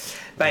 buddy?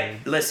 But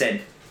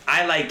listen,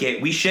 I like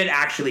it. We should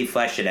actually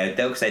flesh it out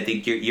though, because I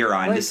think you're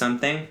onto Like-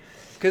 something.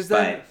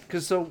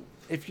 because so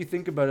if you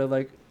think about it,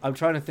 like I'm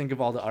trying to think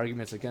of all the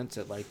arguments against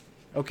it. Like,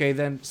 okay,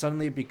 then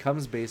suddenly it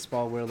becomes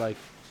baseball where like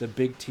the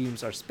big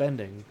teams are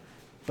spending,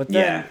 but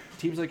then Yeah.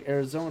 teams like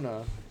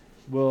Arizona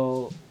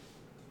will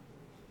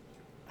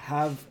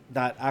have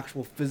that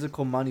actual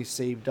physical money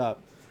saved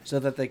up so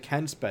that they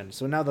can spend.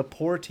 So now the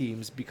poor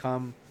teams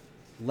become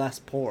less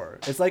poor.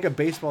 It's like a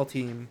baseball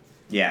team.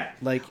 Yeah.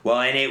 Like, Well,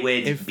 and it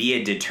would if- be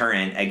a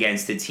deterrent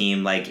against a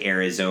team like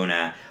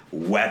Arizona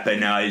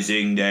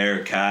weaponizing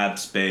their cap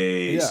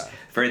space Yeah.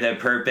 for the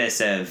purpose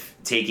of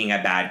taking a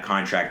bad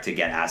contract to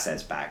get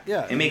assets back.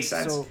 yeah, It makes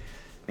sense. So,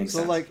 Makes so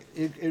sense. like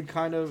it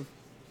kind of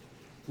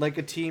like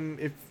a team,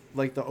 if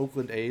like the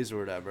Oakland A's or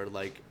whatever,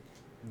 like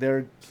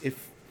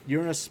if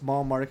you're in a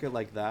small market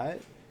like that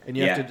and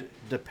you have Yeah. to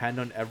depend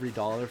on every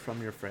dollar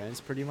from your friends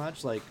pretty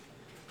much, like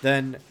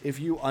then if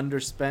you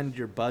underspend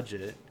your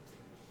budget,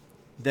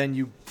 then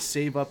you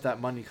save up that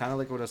money, kind of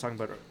like what I was talking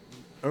about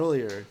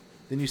earlier.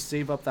 Then you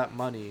save up that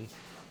money,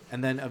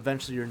 and then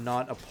eventually you're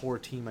not a poor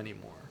team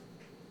anymore.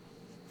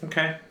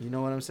 Okay. You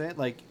know what I'm saying?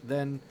 Like,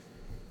 then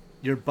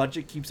your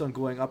budget keeps on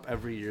going up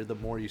every year the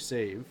more you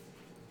save.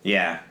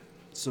 Yeah.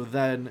 So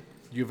then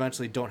you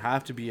eventually don't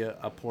have to be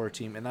a poor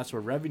team. And that's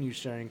where revenue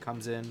sharing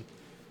comes in,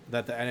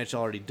 that the NHL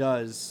already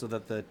does, so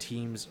that the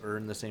teams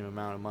earn the same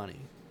amount of money.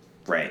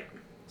 Right.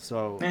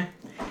 So Eh.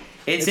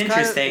 It's kind of-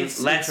 interesting. it's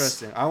let's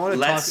interesting. I want to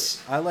let's-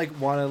 talk. I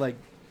want to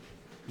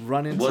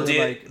run into We'll do-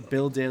 like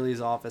Bill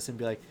Daly's office and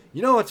be like,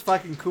 you know what's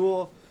fucking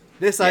cool?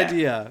 This Yeah.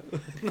 idea.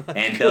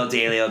 And Bill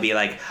Daly will be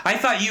like, I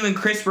thought you and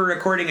Chris were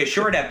recording a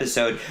short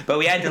episode, but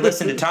we had to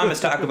listen to Thomas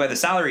talk about the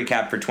salary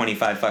cap for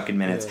 25 fucking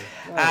minutes.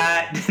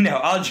 No,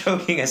 all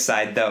joking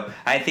aside, though,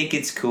 I think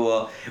it's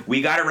cool.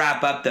 We got to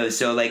wrap up, though,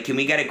 so, like, can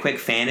we get a quick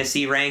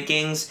fantasy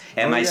rankings?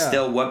 Am Oh, I yeah.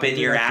 still whooping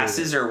your Exactly.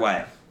 asses or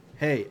what?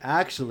 Hey,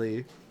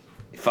 actually,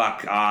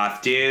 Fuck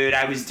off, dude.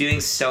 I was doing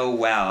so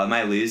well. Am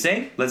I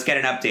losing? Let's get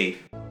an update.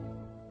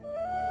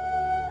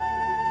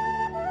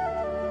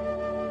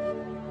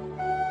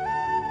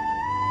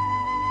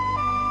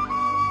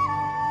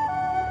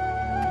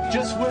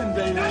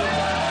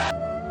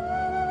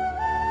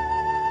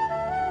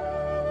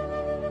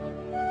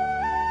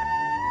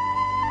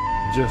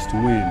 Just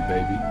win,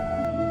 baby.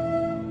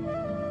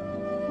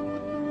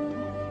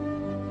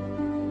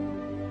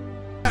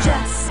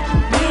 Just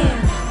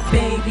win,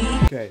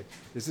 baby. Okay,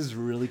 this is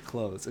really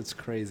close. It's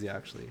crazy,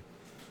 actually.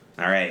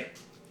 All right.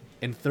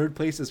 In third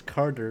place is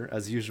Carter,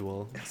 as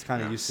usual. He's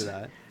kind of used to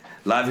that.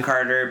 Love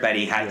Carter, but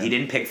he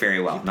didn't pick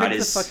very well. He Not picked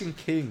his. the fucking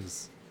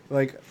Kings.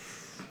 Like,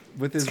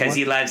 with his. Because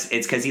one-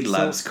 it's because he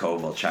loves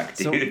Kovalchuk,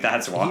 dude. So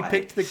That's why. He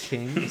picked the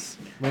Kings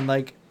when,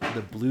 like,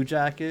 the Blue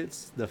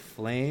Jackets, the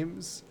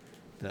Flames,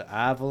 the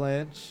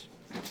Avalanche.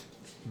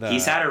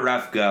 He's had a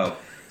rough go.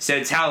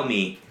 So tell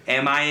me,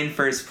 am I in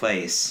first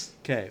place?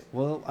 Okay,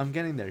 well, I'm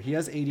getting there. He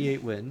has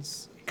 88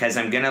 wins. Because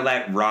I'm gonna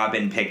let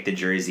Robin pick the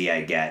jersey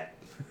I get.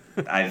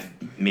 I've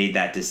made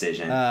that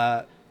decision.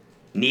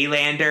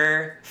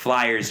 Nylander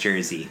Flyers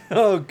jersey.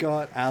 Oh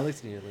God,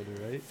 Alex Nylander,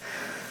 right?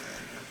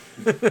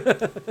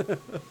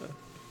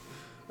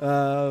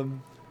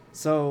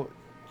 So,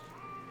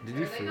 did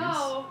you freeze?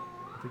 I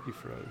think you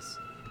froze.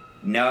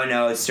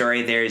 No,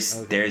 sorry.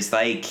 There's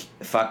like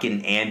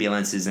fucking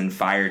ambulances and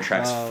fire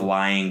trucks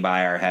flying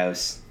by our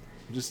house.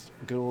 Just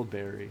good old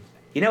Barry.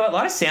 You know what? A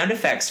lot of sound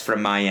effects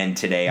from my end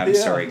today. I'm Yeah.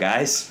 sorry,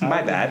 guys.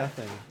 My bad.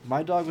 Nothing.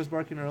 My dog was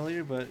barking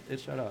earlier, but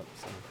it shut up.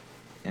 So.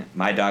 Yeah,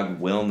 my dog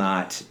will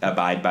not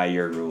abide by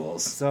your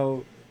rules.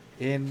 So,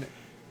 in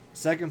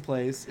second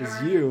place is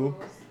you.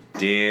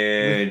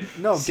 Dude.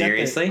 No,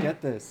 seriously?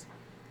 Get this.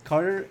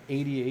 Carter,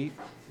 88.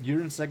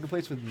 You're in second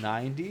place with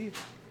 90.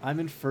 I'm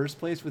in first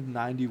place with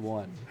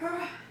 91.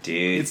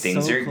 Dude, It's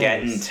things so are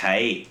getting close.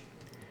 tight.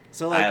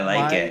 So like, I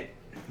like it.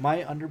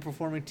 My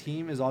underperforming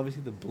team is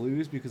obviously the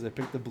Blues because I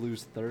picked the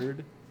Blues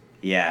third.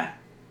 Yeah.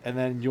 And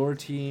then your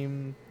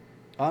team,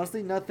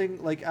 honestly,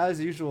 nothing, like, as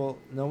usual,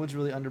 no one's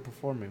really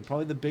underperforming.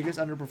 Probably the biggest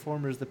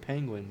underperformer is the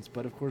Penguins,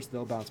 but of course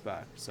they'll bounce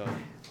back. So,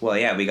 Well,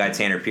 yeah, we got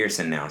Tanner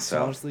Pearson now,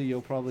 so. honestly,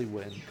 you'll probably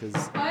win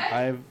because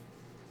I have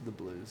the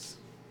Blues.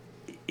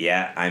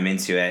 Yeah, I'm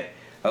into it.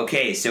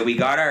 Okay, so we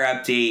got our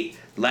update.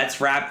 Let's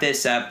wrap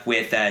this up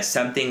with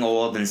something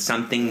old and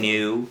something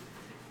new.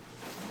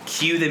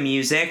 Cue the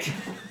music.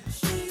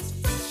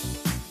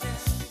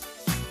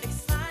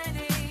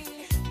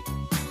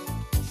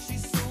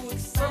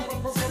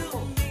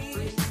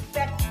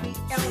 Respect the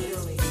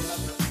elderly,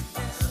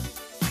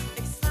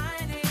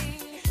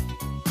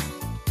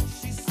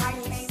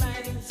 I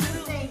came here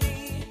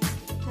today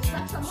to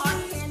suck some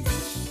hard candy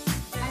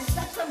and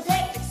suck some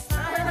dicks.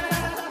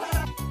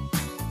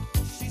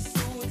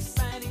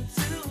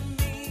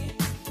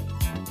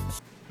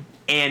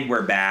 And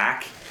we're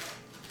back.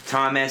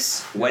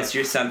 Thomas, what's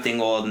your something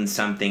old and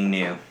something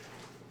new?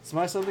 So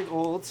my something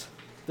old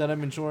that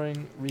I'm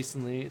enjoying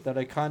recently, that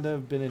I kind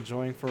of been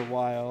enjoying for a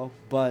while,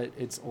 but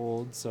it's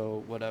old,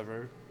 so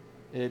whatever.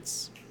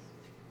 It's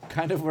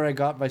kind of where I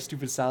got my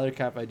stupid salary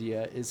cap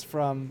idea, is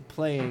from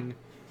playing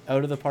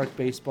Out of the Park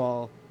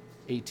Baseball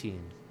 18.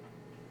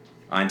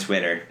 On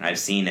Twitter, I've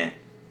seen it.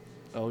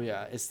 Oh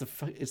yeah, it's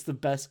the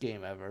best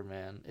game ever,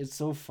 man. It's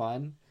so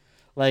fun.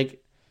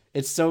 Like,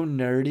 it's so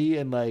nerdy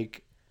and,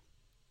 like,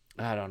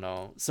 I don't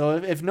know. So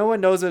if no one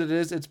knows what it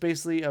is, it's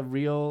basically a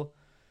real,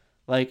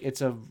 like,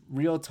 it's a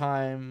real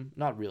time,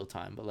 not real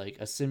time, but like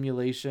a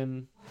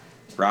simulation.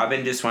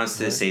 Robin just wants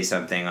to say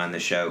something on the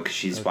show because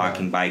she's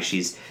walking by.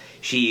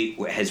 She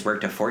has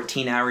worked a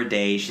 14-hour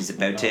day. She's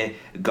about to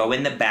go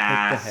in the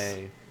bath.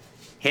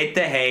 Hit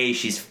the hay.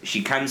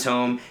 She comes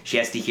home. She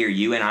has to hear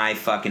you and I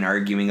fucking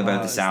arguing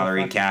about the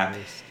salary cap.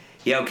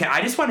 Yo,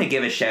 I just want to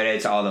give a shout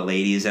out to all the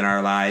ladies in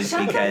our lives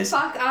because the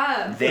fuck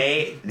up.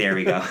 There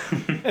we go.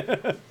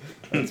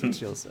 That's what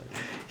she'll say.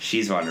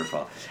 She's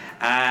wonderful.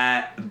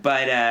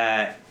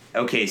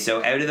 Okay,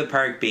 so Out of the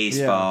Park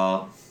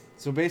Baseball. Yeah.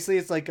 So basically,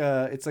 it's like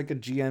a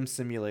GM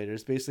simulator.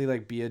 It's basically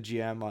like be a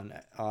GM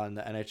on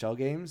the NHL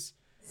games.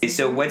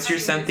 So what's your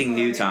something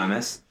new,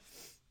 Thomas?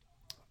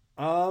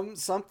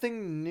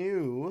 Something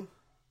new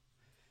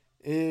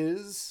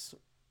is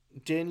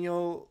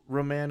Daniel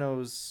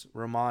Romano's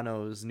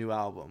new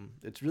album.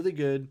 It's really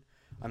good.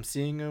 I'm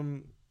seeing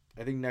him,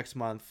 I think, next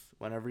month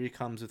whenever he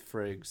comes with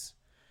Friggs.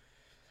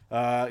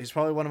 He's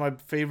probably one of my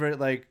favorite,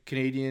 like,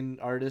 Canadian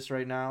artists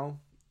right now.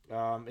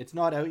 It's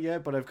not out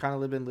yet, but I've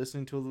kind of been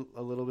listening to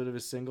a little bit of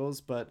his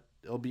singles, but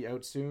it'll be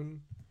out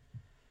soon.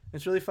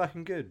 It's really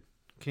fucking good.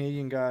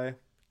 Canadian guy.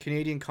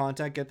 Canadian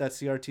content. Get that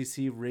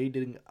CRTC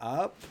rating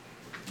up.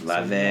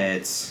 Love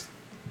it.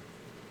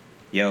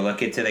 Yo,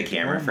 look into the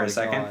camera for a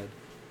second. God.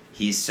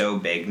 He's so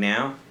big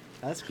now.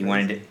 That's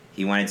crazy.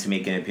 He wanted to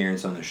make an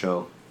appearance on the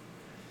show.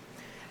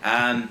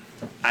 I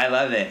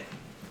love it.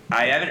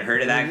 I haven't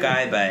heard of that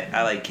guy, but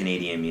I like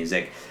Canadian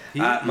music. He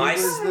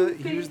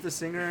was the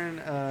singer in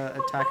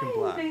Attack in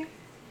Black.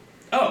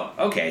 Oh,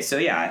 okay. So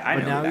yeah, I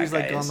know. But now who he's that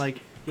like guy on is.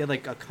 like he had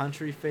like a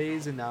country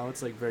phase, and now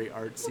it's like very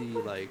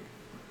artsy. Like,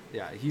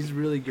 yeah, he's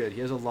really good.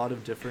 He has a lot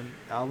of different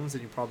albums,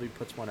 and he probably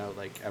puts one out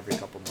like every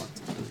couple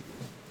months. It's really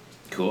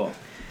good. Cool.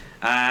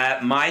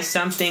 My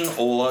something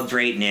old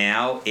right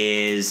now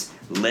is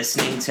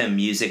listening to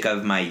music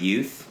of my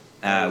youth,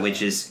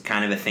 which is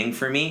kind of a thing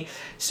for me.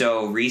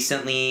 So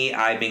recently,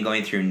 I've been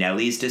going through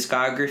Nelly's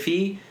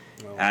discography.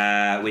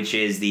 which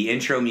is the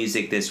intro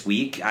music this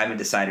week. I haven't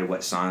decided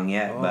what song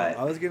yet, but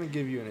I was gonna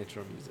give you an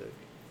intro music.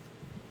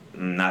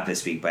 not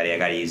this week, buddy. I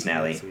gotta use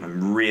Nelly.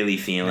 I'm really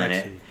feeling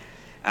Next it. week.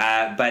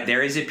 But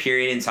there is a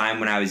period in time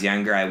when I was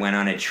younger, I went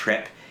on a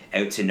trip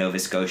out to Nova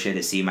Scotia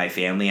to see my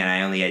family, and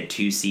I only had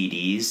 2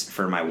 CDs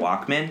for my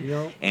Walkman, You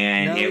know,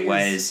 and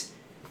Nelly's-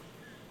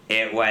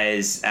 it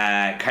was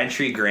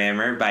Country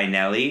Grammar by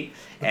Nelly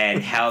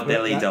and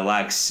Hellbilly That-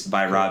 Deluxe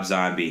by Rob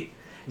Zombie.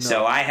 No,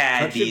 So I had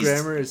Country these.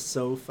 Grammar is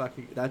so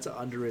fucking. That's an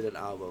underrated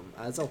album.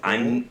 As a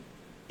whole,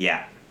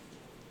 Yeah,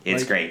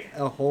 it's like, great.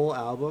 A whole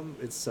album,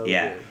 it's so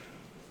Yeah. good.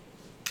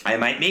 I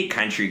might make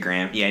Country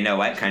Grammar. Yeah, you know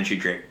what? Country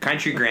Grammar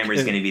is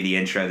Okay. going to be the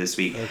intro this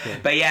week. Okay.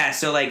 But yeah,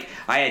 so like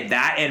I had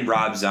that and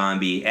Rob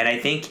Zombie, and I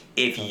think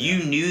if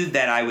you knew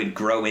that I would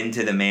grow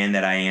into the man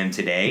that I am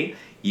today,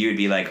 you would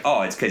be like,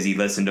 oh, it's because he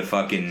listened to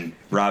fucking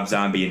Rob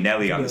Zombie and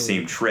Nelly on the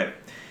same trip.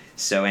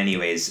 So,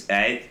 anyways,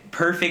 it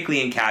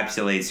perfectly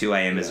encapsulates who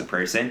I am as a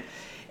person.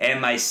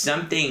 And my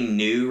something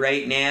new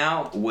right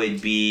now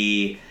would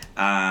be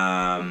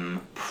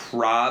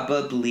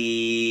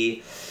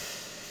probably.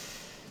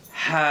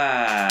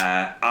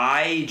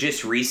 I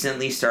just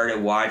recently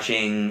started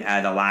watching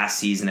the last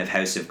season of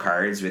House of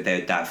Cards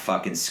without that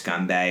fucking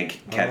scumbag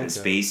Kevin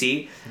okay.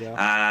 Spacey.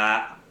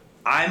 Yeah.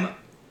 I'm,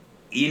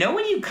 you know,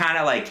 when you kind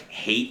of like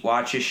hate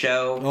watch a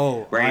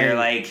show, where you're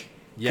like,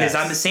 because Yes.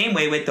 I'm the same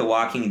way with The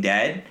Walking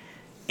Dead.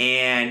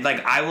 And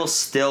like I will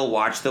still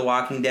watch The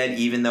Walking Dead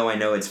even though I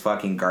know it's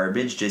fucking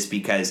garbage just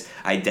because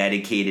I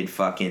dedicated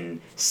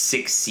fucking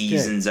 6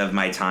 seasons of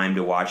my time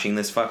to watching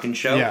this fucking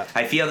show. Yeah.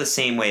 I feel the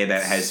same way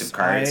about House of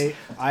Cards.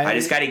 I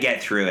just got to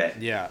get through it.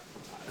 Yeah.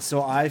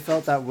 So I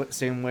felt that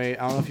same way.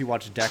 I don't know if you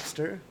watched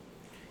Dexter.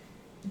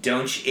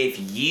 Don't you, if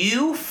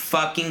you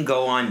fucking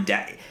go on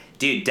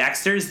dude,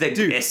 Dexter's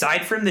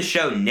aside from the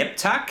show Nip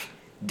Tuck,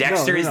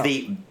 Dexter is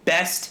the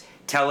best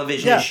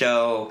television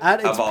show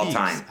of all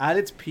time. At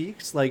its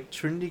peaks, like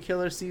Trinity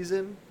Killer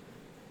season,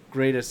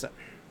 greatest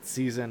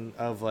season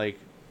of like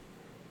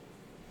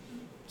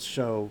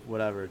show,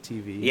 whatever,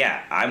 TV.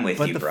 Yeah, I'm with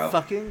you, bro. But the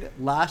fucking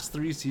last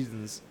 3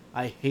 seasons,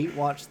 I hate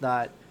watched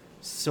that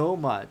so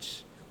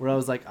much. Where I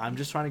was like, I'm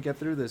just trying to get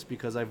through this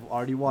because I've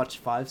already watched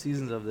 5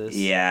 seasons of this.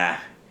 Yeah.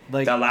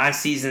 Like the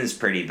last season is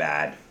pretty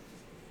bad.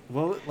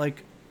 Well,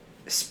 like,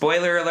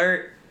 spoiler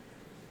alert,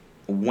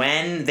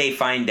 when they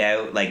find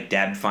out, like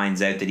Deb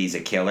finds out that he's a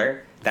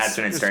killer, that's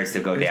when it starts to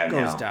go downhill.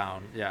 It goes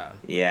down, yeah.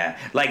 Yeah.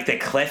 Like the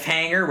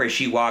cliffhanger where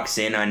she walks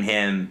in on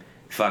him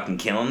fucking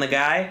killing the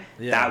guy,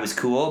 that was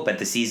cool, but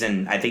the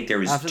season, I think there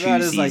was After 2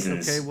 that is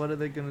seasons. like, okay, what are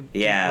they gonna do?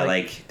 Yeah,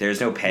 like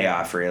there's no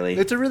payoff really.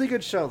 It's a really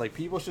good show. Like,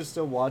 people should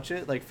still watch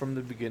it, like, from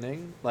the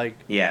beginning. Like,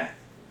 yeah.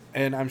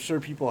 And I'm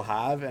sure people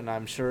have, and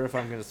I'm sure if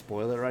I'm going to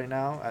spoil it right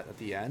now at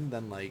the end,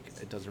 then, like,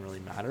 it doesn't really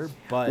matter.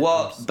 But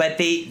well, but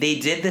they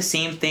did the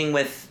same thing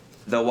with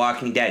The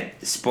Walking Dead.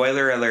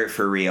 Spoiler alert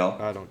for real.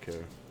 I don't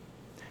care.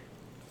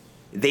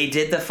 They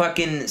did the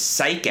fucking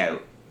psych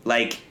out.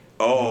 Like,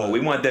 oh, we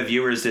want the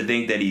viewers to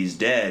think that he's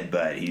dead,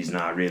 but he's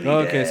not really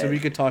dead. Okay, so we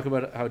could talk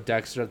about how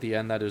Dexter at the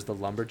end, that is the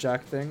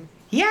lumberjack thing.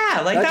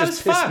 Yeah, like that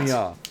just was pissed fucked. me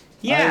off.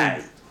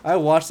 Yeah. I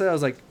watched that. I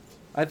was like,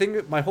 I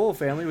think my whole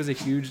family was a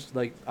huge,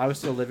 like, I was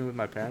still living with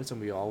my parents, and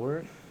we all were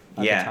at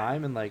the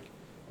time, and, like,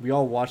 we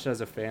all watched it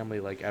as a family,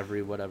 like,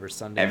 every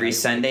Sunday Every night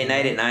Sunday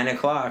night at 9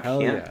 o'clock.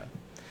 Hell yeah. yeah.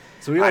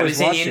 So we always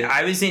watched it.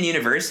 I was in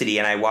university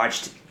and I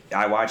watched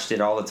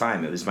it all the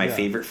time. It was my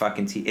favorite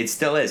fucking It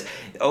still is.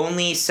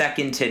 Only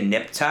second to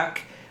Nip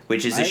Tuck,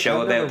 which is a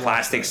show I've never about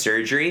watched plastic that.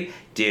 surgery.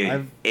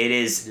 Dude, it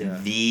is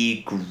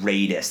the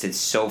greatest. It's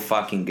so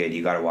fucking good.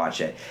 You gotta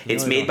watch it.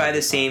 It's I made don't by have the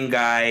the same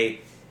guy.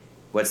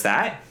 What's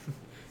that?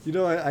 You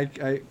know,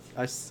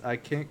 I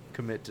can't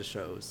commit to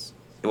shows.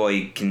 Well,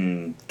 you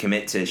can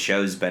commit to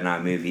shows but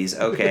not movies.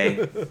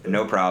 Okay,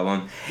 no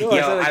problem. No,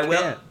 I said I will.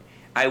 can't.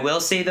 I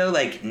will say though,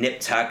 like Nip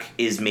Tuck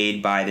is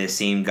made by the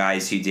same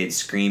guys who did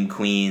Scream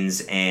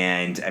Queens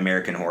and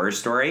American Horror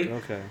Story.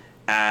 Okay.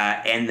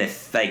 And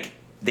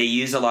they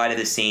use a lot of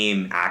the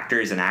same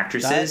actors and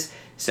actresses,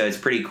 so it's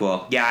pretty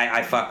cool. Yeah,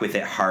 I fuck with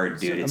it hard,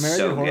 dude. It's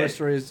American so Horror good.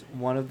 Story is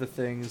one of the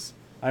things.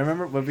 I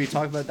remember when we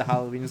talked about the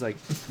Halloweens, like,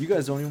 you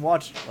guys don't even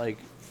watch, like,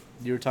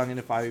 you were talking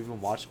if I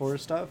even watch horror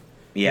stuff.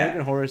 Yeah.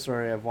 American Horror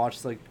Story, I've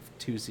watched, like,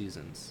 2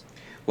 seasons.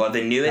 Well,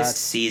 the newest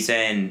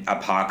season,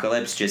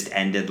 Apocalypse, just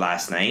ended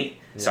last night,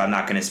 so I'm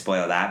not going to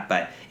spoil that,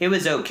 but it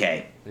was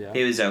okay. Yeah.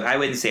 It was. I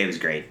wouldn't say it was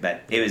great,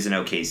 but it was an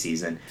okay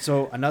season.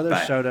 So, another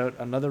shout out,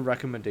 another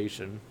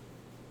recommendation.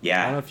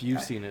 Yeah. I don't know if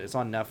you've seen it. It's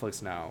on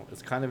Netflix now.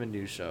 It's kind of a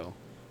new show,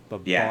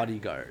 but Yeah.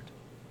 Bodyguard.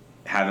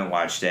 Haven't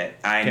watched it.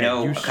 I Okay,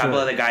 know you a couple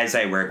should. of the guys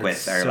I work with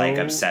It's are like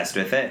so obsessed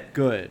with it.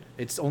 Good.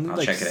 It's only I'll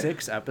like check it out.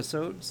 6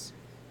 episodes.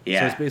 So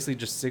Yeah. it's basically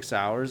just 6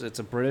 hours. It's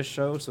a British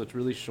show, so it's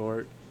really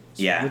short. It's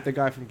Yeah. with the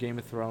guy from Game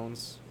of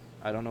Thrones.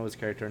 I don't know his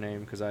character name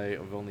because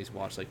I've only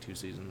watched like 2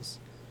 seasons.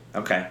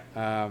 Okay.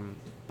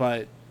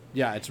 But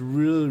yeah, it's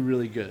really,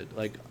 really good.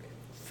 Like,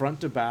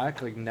 front to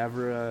back, like,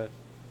 never a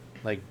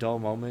like dull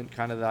moment,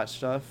 kind of that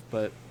stuff.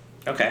 But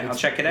Okay, I'll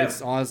check it out.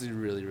 It's honestly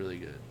really, really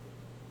good.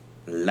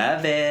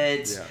 Love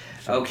it. Yeah,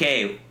 sure.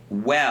 Okay,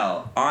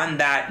 well, on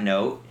that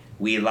note,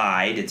 we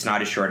lied. It's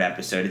not a short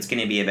episode. It's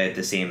going to be about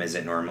the same as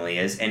it normally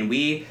is. And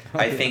we,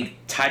 I think,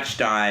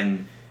 touched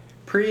on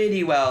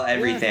pretty well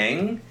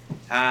everything.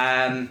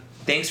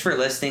 Thanks for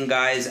listening,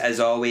 guys. As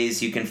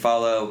always, you can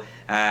follow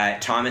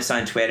Thomas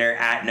on Twitter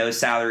at No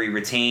Salary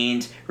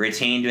Retained,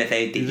 retained without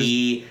the You're just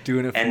E.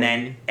 doing it for and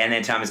then me. and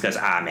then Thomas goes,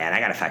 man, I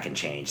gotta fucking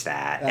change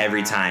that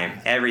every Ah. time.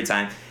 That's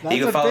You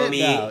can a follow bit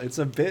me. now. It's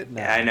a bit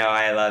now. I know,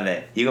 I love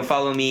it. You can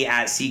follow me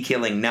at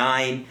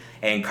CKilling9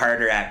 and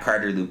Carter at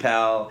Carter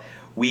Lupel.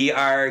 We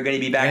are going to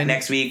be back And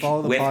next week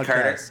follow the with podcast.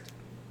 Carter.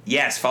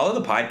 Yes, follow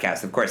the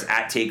podcast, of course,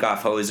 at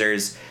Takeoff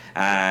Hosers.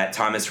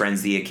 Thomas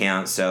runs the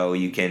account, so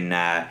you can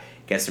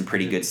get some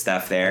pretty good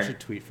stuff I there. should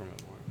tweet from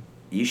it more.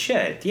 You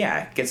should,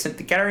 yeah.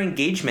 Get our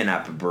engagement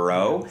up,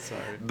 bro. Sorry.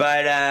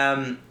 But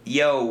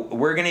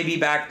we're gonna be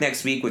back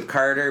next week with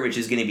Carter, which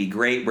is gonna be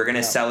great. We're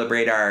gonna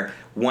celebrate our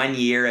 1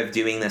 year of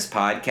doing this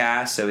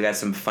podcast. So we got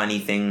some funny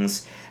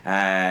things,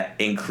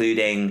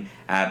 including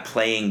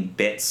playing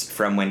bits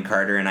from when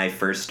Carter and I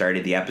first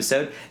started the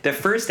episode. The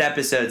first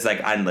episode's like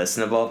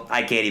unlistenable.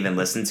 I can't even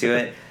listen to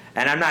it.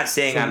 And I'm not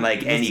saying I'm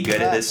like any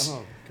good at this.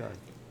 Oh god.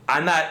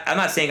 I'm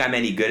not saying I'm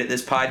any good at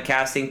this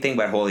podcasting thing,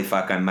 but holy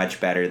fuck, I'm much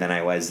better than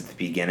I was at the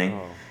beginning.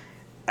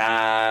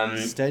 Oh.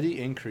 Steady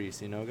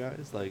increase, you know,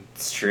 guys. Like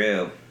It's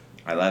true.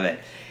 I love it.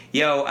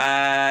 The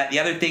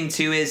other thing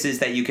too is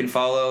that you can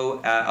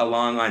follow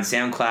along on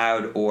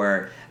SoundCloud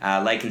or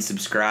like and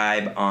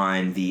subscribe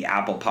on the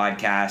Apple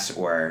Podcasts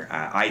or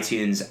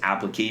iTunes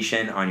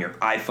application on your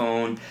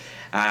iPhone.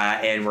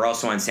 And we're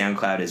also on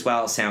SoundCloud as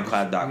well,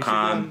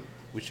 soundcloud.com.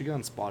 we should go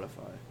on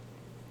Spotify.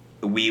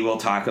 We will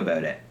talk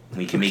about it.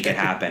 We can make it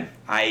happen.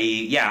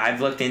 I've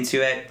looked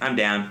into it. I'm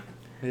down.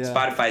 Yeah.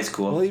 Spotify's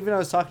cool. Well, even I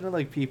was talking to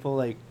like people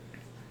like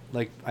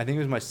I think it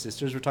was my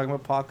sisters were talking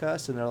about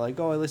podcasts, and they're like,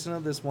 "Oh, I listen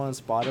to this one on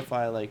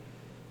Spotify." Like,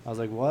 I was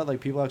like, "What?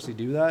 Like people actually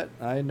do that?"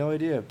 I had no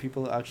idea.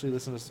 People actually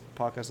listen to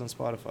podcasts on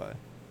Spotify,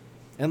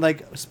 and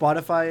like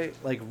Spotify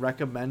like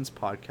recommends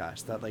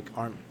podcasts that like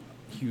aren't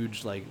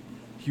hugely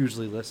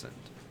listened.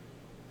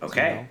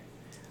 Okay. You know?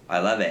 I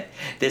love it.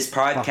 This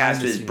Behind podcast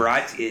the was scenes.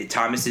 brought.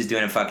 Thomas is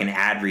doing a fucking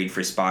ad read for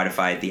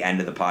Spotify at the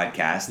end of the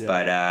podcast,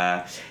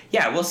 Yeah.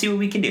 but we'll see what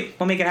we can do.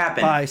 We'll make it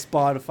happen. Buy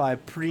Spotify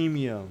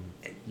Premium.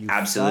 You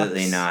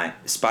Absolutely fucks.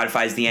 not.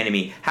 Spotify's the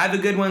enemy. Have a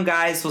good one,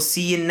 guys. We'll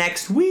see you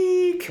next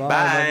week. Bye,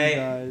 Bye. love you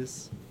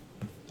guys.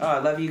 Oh, I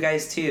love you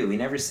guys too. We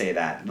never say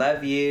that.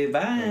 Love you.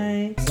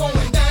 Bye. Going